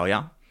to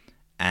failure,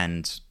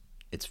 and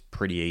it's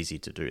pretty easy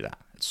to do that.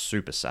 It's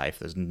super safe.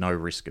 There's no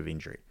risk of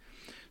injury.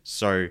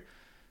 So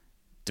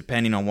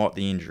depending on what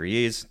the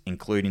injury is,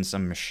 including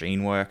some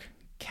machine work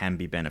can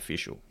be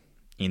beneficial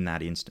in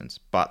that instance.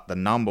 But the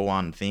number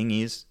one thing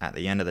is, at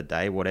the end of the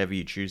day, whatever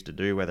you choose to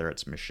do, whether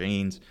it's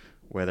machines,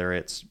 whether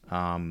it's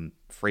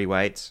free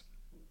weights,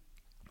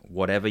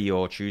 whatever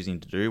you're choosing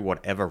to do,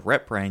 whatever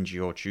rep range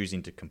you're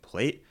choosing to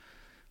complete,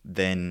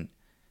 then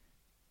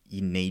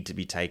you need to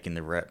be taking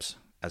the reps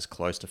as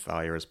close to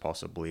failure as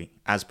possible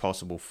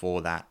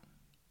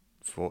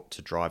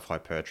to drive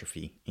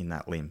hypertrophy in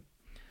that limb.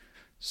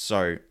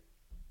 So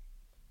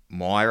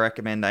my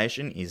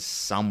recommendation is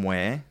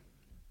somewhere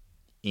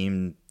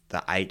in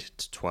the 8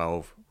 to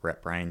 12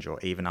 rep range, or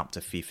even up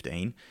to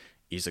 15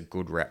 is a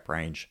good rep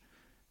range,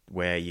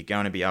 where you're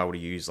going to be able to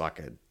use like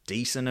a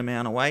decent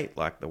amount of weight.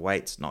 Like the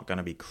weight's not going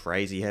to be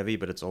crazy heavy,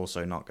 but it's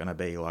also not going to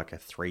be like a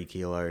 3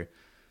 kilo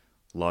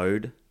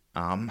load.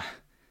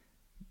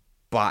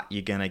 But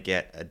you're going to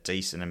get a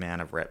decent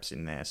amount of reps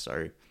in there.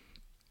 So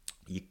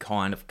you're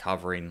kind of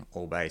covering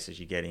all bases.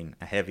 You're getting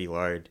a heavy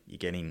load, you're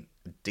getting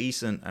a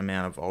decent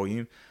amount of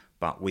volume,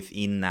 but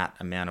within that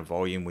amount of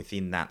volume,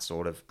 within that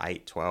sort of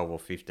 8, 12, or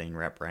 15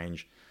 rep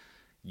range,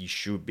 you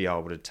should be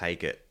able to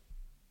take it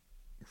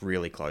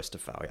really close to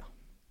failure.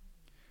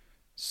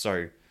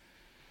 So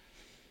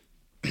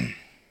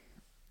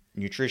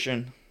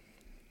nutrition,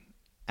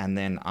 and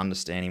then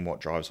understanding what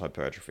drives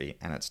hypertrophy.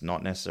 And it's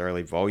not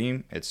necessarily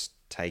volume, it's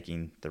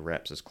taking the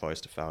reps as close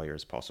to failure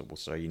as possible.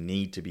 So you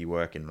need to be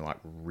working like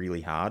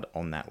really hard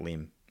on that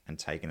limb and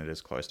taking it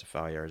as close to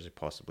failure as you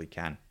possibly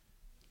can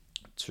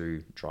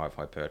to drive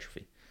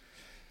hypertrophy.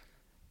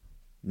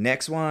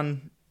 Next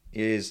one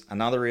is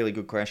another really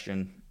good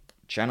question.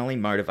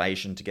 Channeling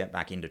motivation to get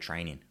back into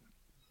training.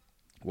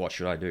 What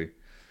should I do?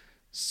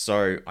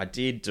 So I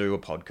did do a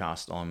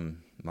podcast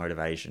on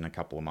motivation a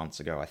couple of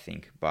months ago, I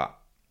think. But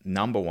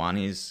number one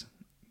is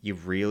you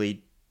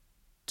really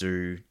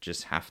do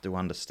just have to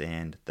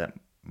understand that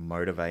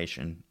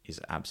motivation is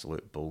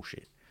absolute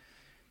bullshit.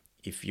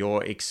 If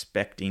you're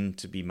expecting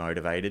to be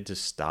motivated to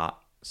start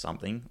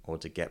something or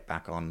to get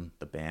back on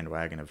the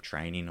bandwagon of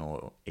training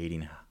or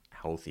eating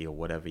healthy or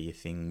whatever your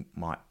thing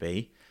might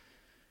be,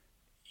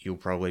 you'll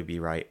probably be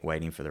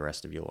waiting for the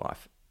rest of your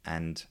life.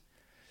 And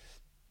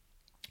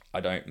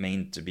I don't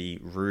mean to be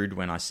rude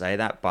when I say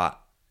that, but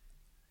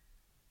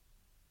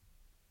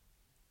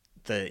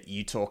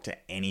you talk to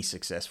any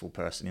successful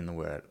person in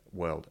the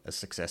world, a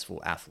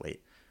successful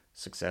athlete,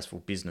 successful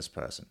business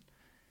person,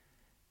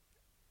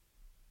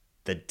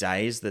 the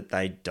days that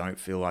they don't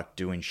feel like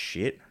doing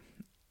shit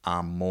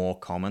are more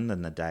common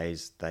than the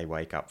days they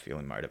wake up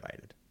feeling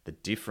motivated. The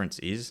difference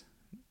is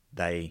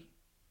they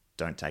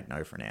don't take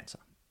no for an answer.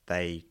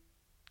 They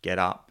get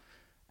up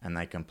and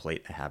they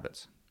complete their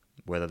habits.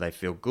 Whether they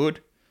feel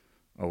good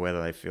or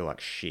whether they feel like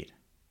shit,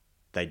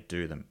 they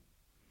do them.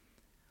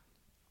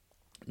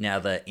 Now,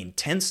 the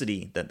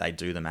intensity that they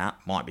do them at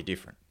might be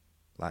different.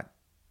 Like,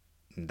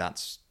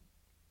 that's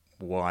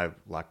why,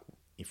 like,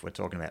 if we're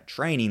talking about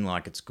training,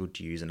 like, it's good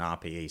to use an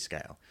RPE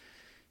scale.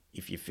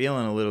 If you're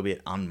feeling a little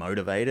bit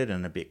unmotivated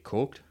and a bit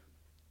cooked,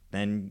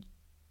 then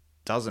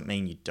doesn't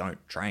mean you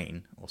don't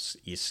train or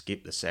you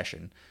skip the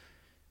session.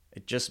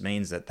 It just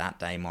means that that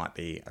day might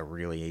be a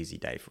really easy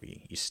day for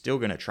you. You're still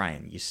going to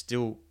train. You're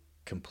still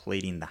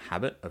completing the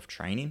habit of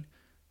training.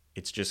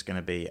 It's just going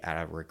to be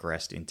at a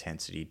regressed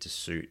intensity to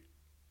suit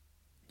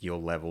your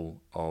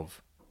level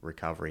of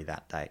recovery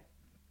that day.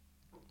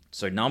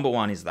 So number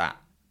one is that.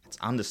 It's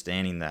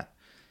understanding that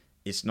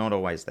it's not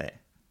always there.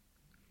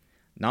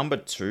 Number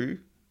two,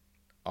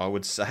 I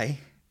would say,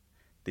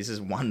 this is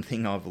one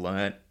thing I've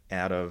learned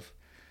out of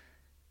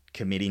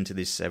committing to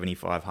this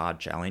 75 hard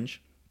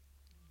challenge,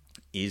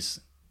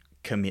 is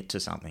commit to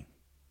something.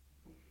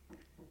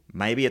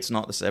 Maybe it's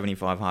not the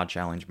 75 hard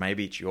challenge.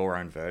 Maybe it's your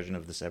own version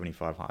of the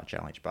 75 hard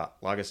challenge. But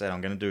like I said,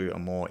 I'm going to do a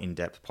more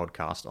in-depth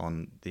podcast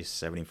on this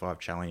 75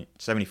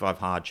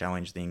 hard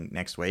challenge thing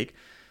next week.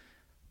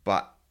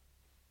 But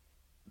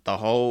the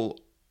whole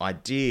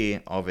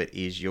idea of it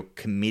is you're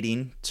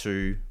committing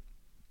to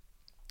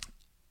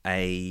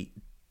a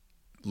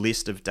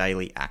list of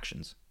daily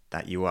actions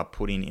that you are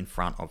putting in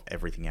front of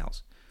everything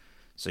else.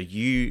 So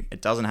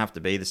it doesn't have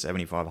to be the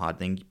 75 hard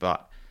thing,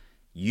 but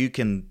you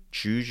can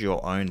choose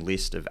your own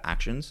list of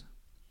actions,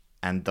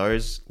 and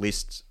those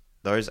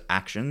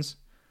actions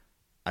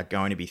are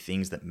going to be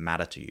things that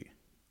matter to you.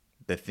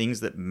 The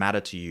things that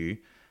matter to you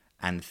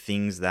and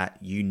things that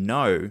you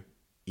know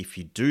if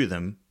you do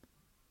them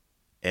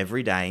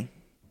every day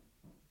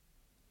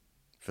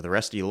for the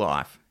rest of your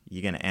life,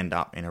 you're going to end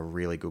up in a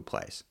really good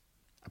place.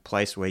 A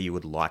place where you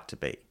would like to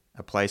be.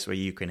 A place where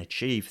you can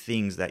achieve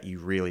things that you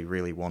really,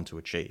 really want to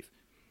achieve.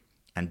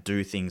 And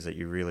do things that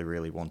you really,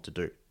 really want to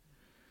do.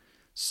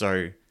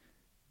 So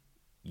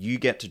you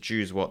get to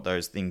choose what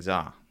those things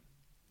are.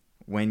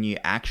 When you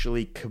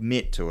actually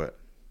commit to it,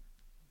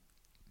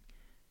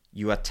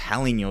 you are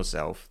telling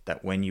yourself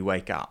that when you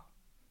wake up,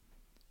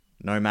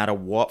 no matter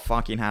what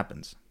fucking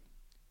happens,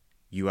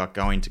 you are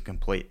going to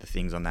complete the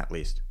things on that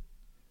list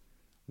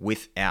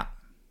without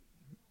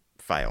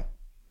fail.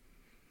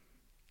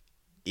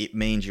 It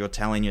means you're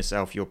telling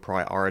yourself you're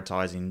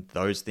prioritizing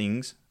those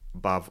things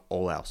above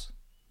all else.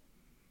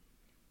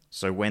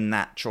 So when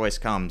that choice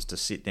comes to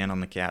sit down on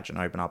the couch and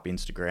open up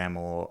Instagram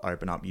or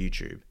open up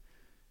YouTube,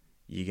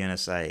 you're going to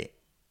say,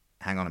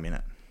 hang on a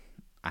minute,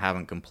 I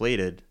haven't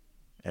completed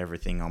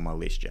everything on my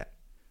list yet.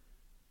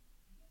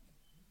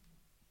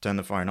 Turn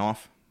the phone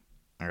off,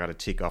 I got to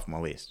tick off my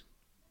list.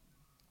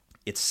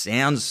 It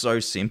sounds so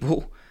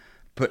simple,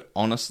 but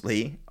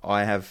honestly,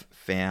 I have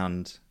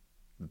found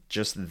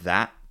just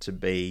that to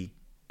be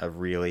a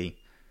really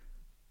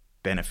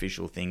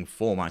beneficial thing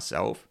for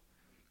myself,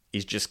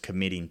 is just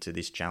committing to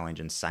this challenge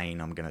and saying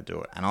I'm going to do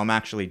it. And I'm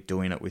actually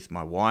doing it with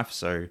my wife,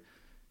 so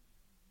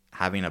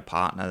having a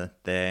partner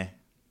there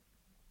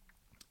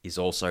is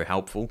also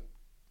helpful,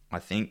 I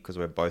think, because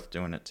we're both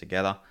doing it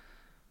together.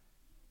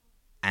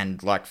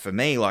 And like for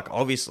me, like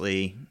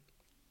obviously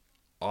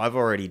I've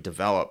already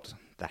developed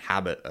the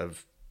habit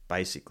of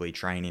basically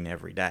training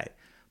every day,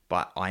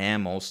 but I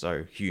am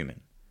also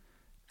human,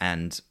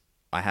 and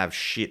I have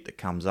shit that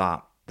comes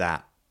up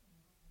that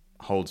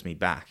holds me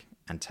back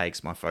and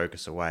takes my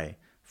focus away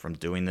from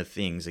doing the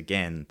things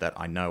again that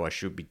I know I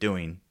should be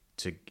doing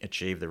to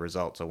achieve the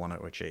results I want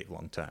to achieve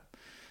long term.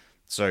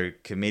 So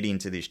committing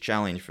to this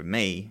challenge for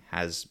me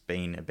has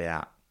been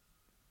about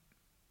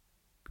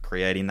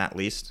creating that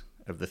list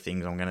of the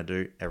things I'm going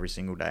to do every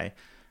single day,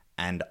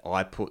 and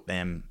I put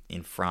them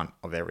in front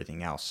of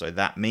everything else. So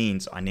that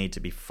means I need to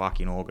be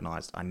fucking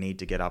organized. I need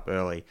to get up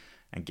early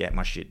and get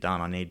my shit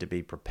done. I need to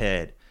be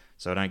prepared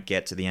so I don't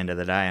get to the end of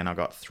the day and I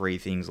got 3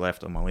 things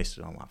left on my list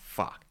and I'm like,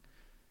 fuck.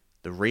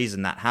 The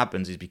reason that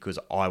happens is because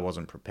I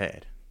wasn't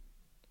prepared.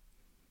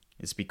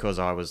 It's because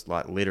I was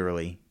like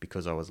literally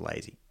because I was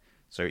lazy.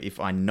 So if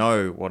I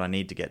know what I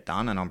need to get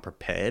done and I'm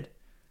prepared,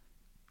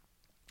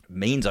 it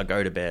means I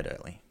go to bed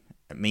early.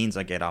 It means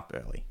I get up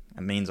early.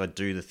 It means I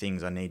do the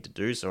things I need to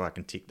do so I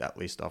can tick that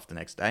list off the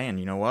next day. And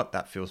you know what?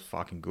 That feels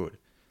fucking good.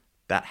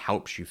 That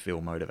helps you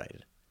feel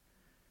motivated.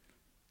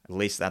 At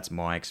least that's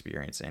my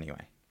experience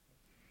anyway.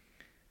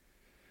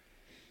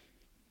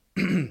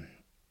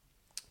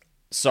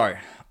 So,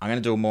 I'm going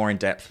to do a more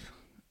in-depth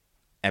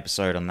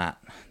episode on that,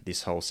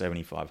 this whole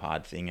 75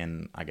 hard thing,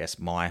 and I guess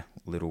my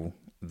little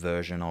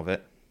version of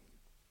it,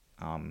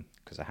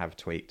 because I have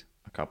tweaked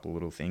a couple of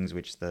little things,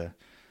 which the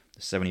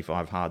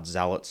 75 hard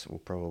zealots will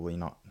probably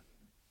not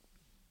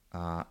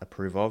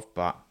approve of.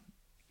 But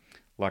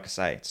like I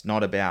say, it's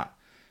not about,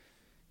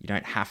 you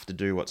don't have to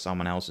do what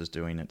someone else is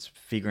doing. It's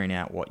figuring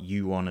out what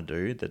you want to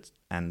do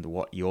and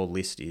what your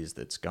list is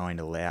that's going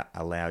to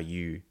allow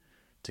you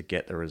to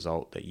get the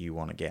result that you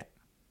want to get.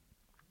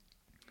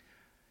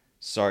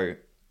 So,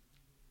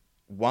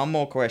 one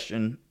more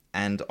question,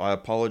 and I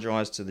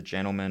apologize to the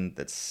gentleman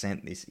that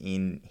sent this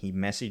in. He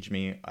messaged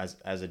me as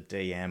a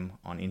DM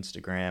on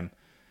Instagram,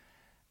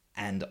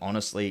 and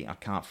honestly, I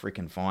can't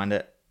freaking find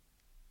it.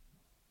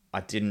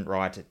 I didn't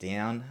write it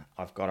down.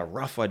 I've got a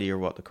rough idea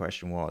of what the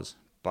question was,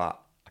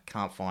 but I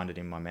can't find it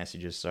in my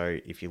messages. So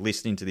if you're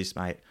listening to this,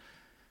 mate,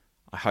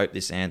 I hope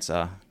this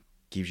answer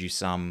gives you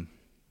some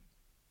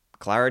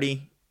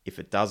clarity. If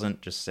it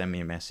doesn't, just send me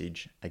a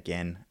message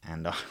again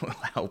and I will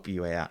help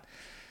you out.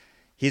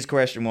 His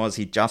question was,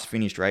 he just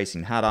finished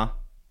racing Hattah.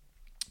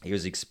 He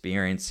was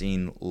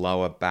experiencing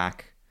lower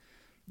back,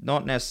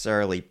 not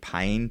necessarily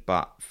pain,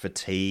 but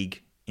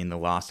fatigue in the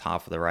last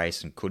half of the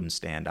race and couldn't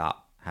stand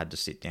up. Had to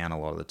sit down a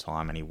lot of the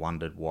time, and he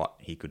wondered what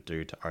he could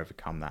do to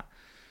overcome that.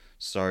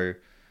 So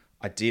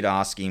I did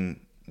ask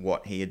him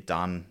what he had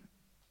done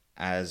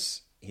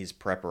as his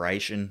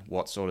preparation,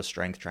 what sort of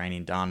strength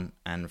training done,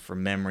 and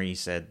from memory he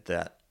said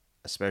that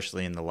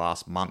especially in the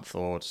last month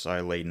or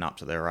so leading up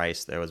to their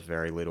race, there was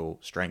very little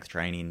strength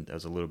training. There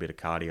was a little bit of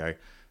cardio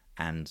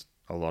and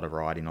a lot of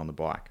riding on the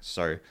bike.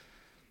 So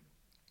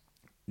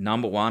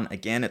number one,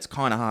 again, it's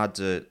kind of hard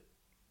to,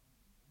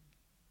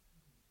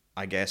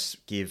 I guess,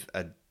 give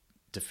a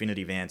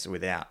definitive answer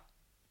without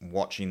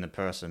watching the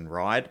person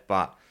ride.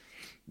 But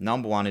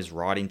number one is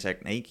riding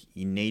technique.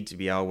 You need to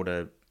be able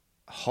to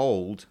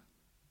hold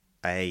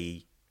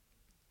a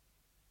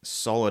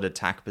solid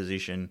attack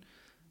position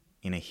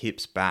in a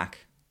hips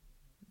back,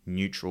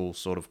 neutral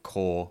sort of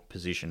core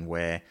position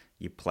where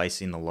you're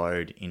placing the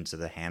load into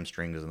the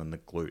hamstrings and the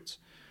glutes.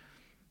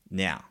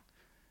 Now,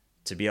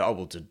 to be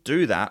able to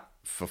do that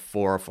for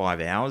 4 or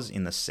 5 hours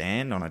in the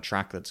sand on a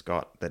track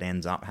that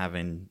ends up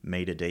having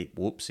meter deep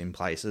whoops in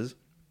places,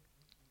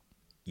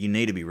 you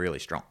need to be really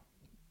strong.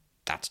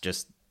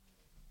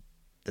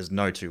 There's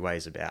no two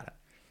ways about it.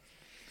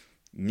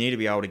 You need to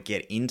be able to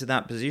get into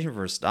that position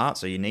for a start,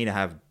 so you need to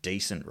have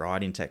decent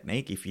riding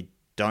technique. If you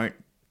don't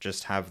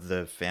just have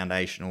the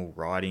foundational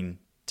riding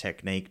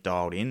technique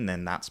dialed in,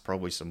 then that's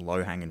probably some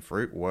low-hanging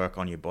fruit. Work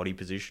on your body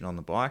position on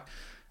the bike.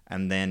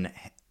 And then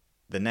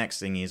the next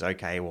thing is,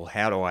 okay, well,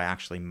 how do I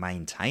actually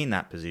maintain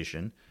that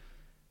position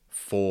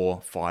for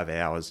 5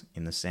 hours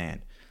in the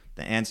sand?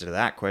 The answer to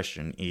that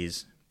question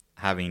is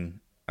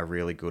having a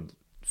really good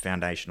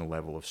foundational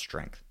level of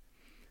strength.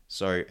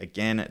 So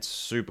again, it's a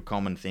super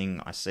common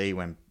thing I see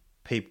when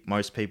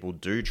most people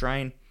do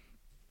train.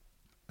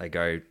 They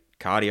go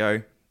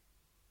cardio.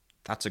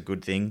 That's a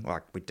good thing.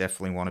 Like, we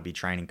definitely want to be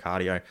training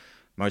cardio.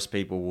 Most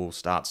people will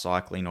start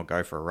cycling or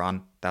go for a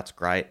run. That's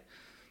great.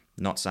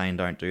 Not saying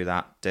don't do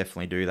that.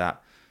 Definitely do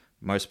that.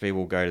 Most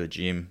people go to the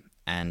gym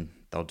and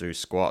they'll do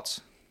squats.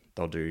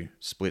 They'll do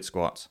split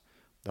squats.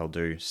 They'll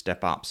do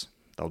step ups.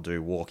 They'll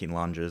do walking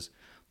lunges.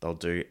 They'll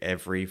do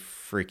every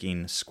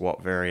freaking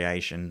squat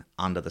variation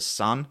under the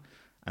sun.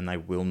 and they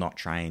will not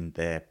train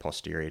their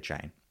posterior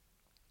chain.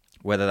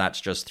 Whether that's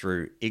just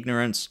through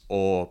ignorance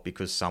or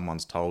because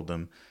someone's told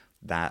them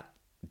that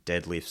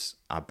deadlifts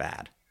are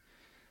bad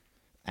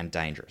and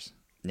dangerous.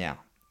 Now,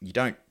 you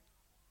don't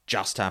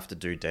just have to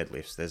do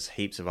deadlifts. There's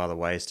heaps of other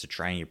ways to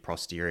train your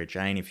posterior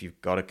chain. If you've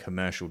got a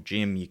commercial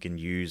gym, you can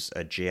use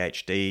a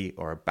GHD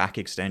or a back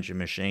extension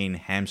machine,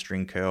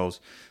 hamstring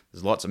curls.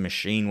 There's lots of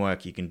machine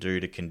work you can do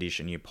to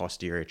condition your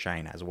posterior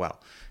chain as well.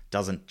 It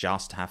doesn't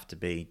just have to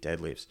be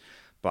deadlifts.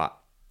 But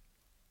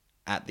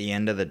at the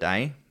end of the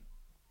day,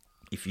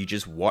 if you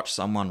just watch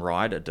someone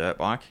ride a dirt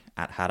bike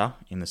at Hattah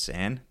in the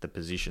sand, the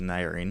position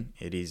they are in,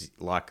 it is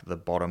like the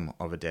bottom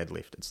of a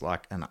deadlift. It's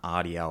like an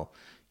RDL.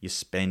 You're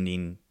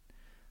spending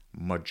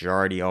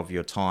majority of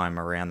your time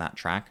around that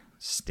track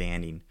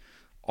standing.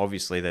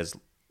 Obviously,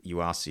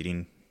 you are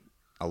sitting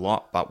a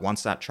lot, but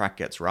once that track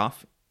gets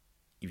rough,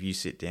 if you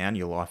sit down,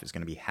 your life is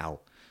going to be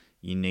hell.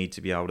 You need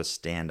to be able to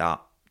stand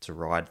up to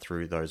ride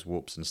through those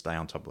whoops and stay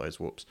on top of those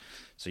whoops.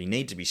 So you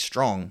need to be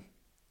strong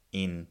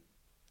in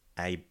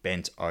a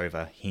bent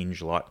over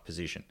hinge like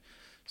position.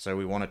 So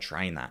we want to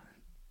train that.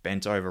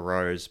 Bent over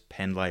rows,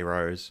 pendlay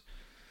rows,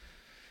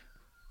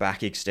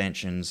 back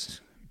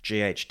extensions,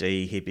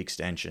 GHD, hip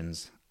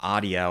extensions,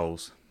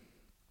 RDLs,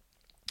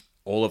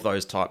 all of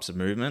those types of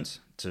movements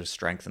to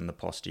strengthen the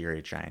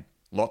posterior chain.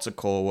 Lots of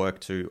core work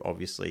too,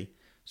 obviously,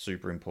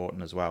 super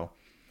important as well.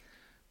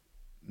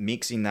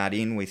 Mixing that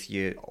in with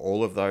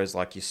all of those,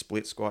 like your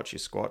split squats,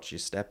 your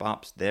step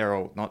ups, they're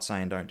all, not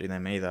saying don't do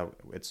them either.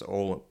 It's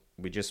all,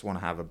 we just want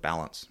to have a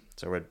balance.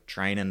 So we're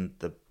training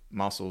the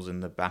muscles in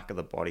the back of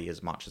the body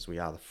as much as we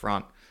are the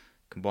front.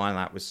 Combine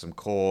that with some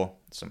core,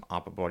 some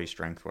upper body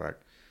strength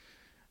work,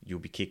 you'll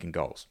be kicking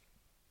goals.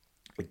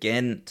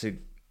 Again, to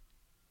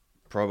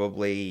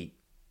probably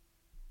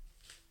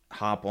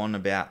harp on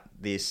about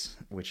this,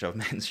 which I've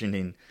mentioned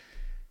in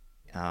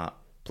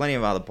plenty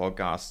of other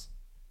podcasts,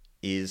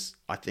 is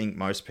I think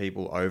most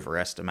people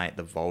overestimate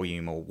the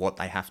volume or what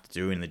they have to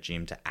do in the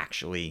gym to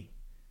actually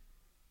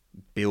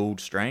build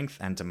strength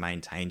and to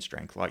maintain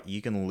strength. Like, you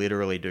can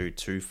literally do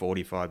 2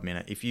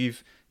 45-minute if you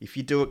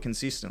do it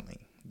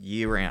consistently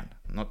year round.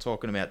 I'm not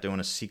talking about doing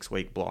a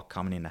 6-week block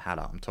coming into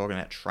Hattah. I'm talking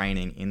about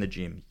training in the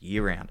gym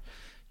year round.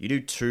 You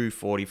do 2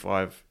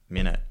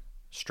 45-minute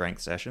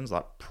strength sessions,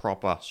 like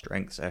proper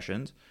strength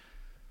sessions,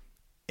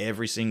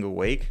 every single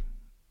week,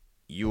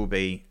 you will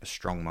be a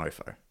strong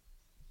mofo.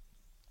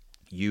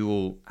 You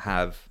will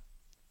have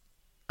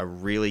a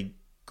really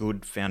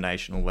good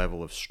foundational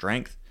level of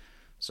strength.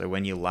 So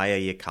when you layer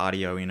your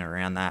cardio in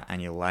around that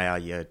and you layer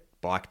your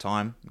bike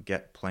time,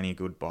 get plenty of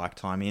good bike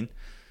time in,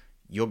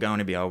 you're going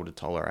to be able to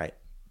tolerate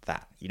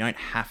that. You don't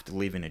have to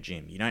live in a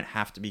gym. You don't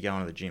have to be going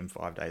to the gym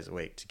 5 days a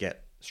week to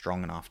get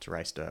strong enough to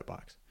race dirt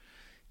bikes.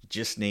 You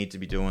just need to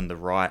be doing the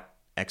right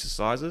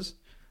exercises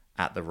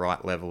at the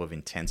right level of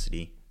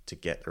intensity to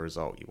get the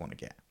result you want to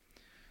get.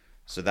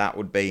 So that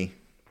would be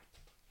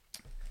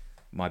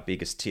my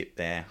biggest tip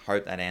there.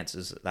 Hope that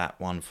answers that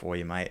one for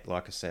you, mate.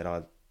 Like I said,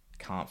 I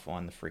can't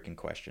find the freaking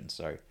question,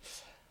 so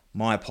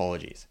my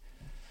apologies.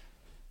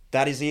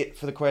 That is it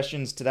for the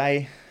questions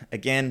today.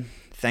 Again,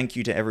 thank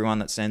you to everyone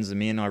that sends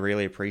them in. I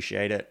really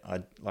appreciate it.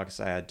 Like I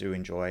say, I do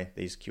enjoy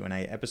these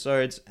Q&A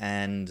episodes,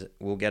 and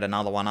we'll get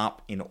another one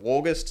up in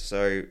August.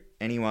 So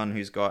anyone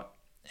who's got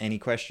any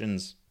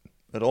questions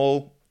at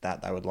all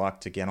that they would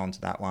like to get onto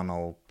that one,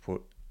 I'll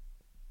put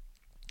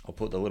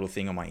the little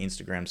thing on my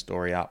Instagram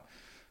story up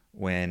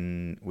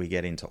when we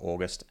get into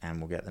August, and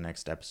we'll get the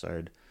next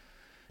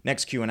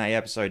Q&A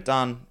episode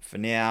done. For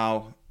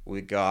now,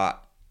 we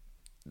got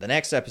the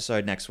next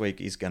episode next week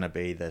is going to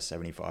be the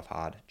 75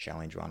 hard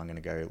challenge one. I'm going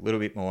to go a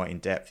little bit more in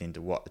depth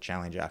into what the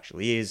challenge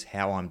actually is,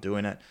 how I'm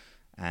doing it,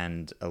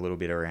 and a little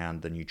bit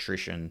around the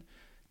nutrition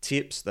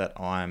tips that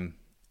I'm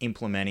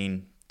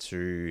implementing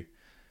in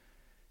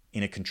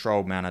a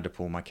controlled manner to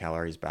pull my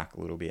calories back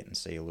a little bit and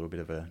see a little bit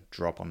of a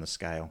drop on the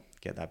scale,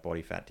 get that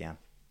body fat down.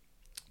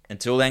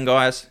 Until then,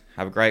 guys,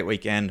 have a great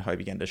weekend. Hope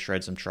you get to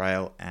shred some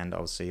trail, and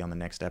I'll see you on the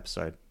next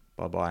episode.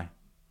 Bye-bye.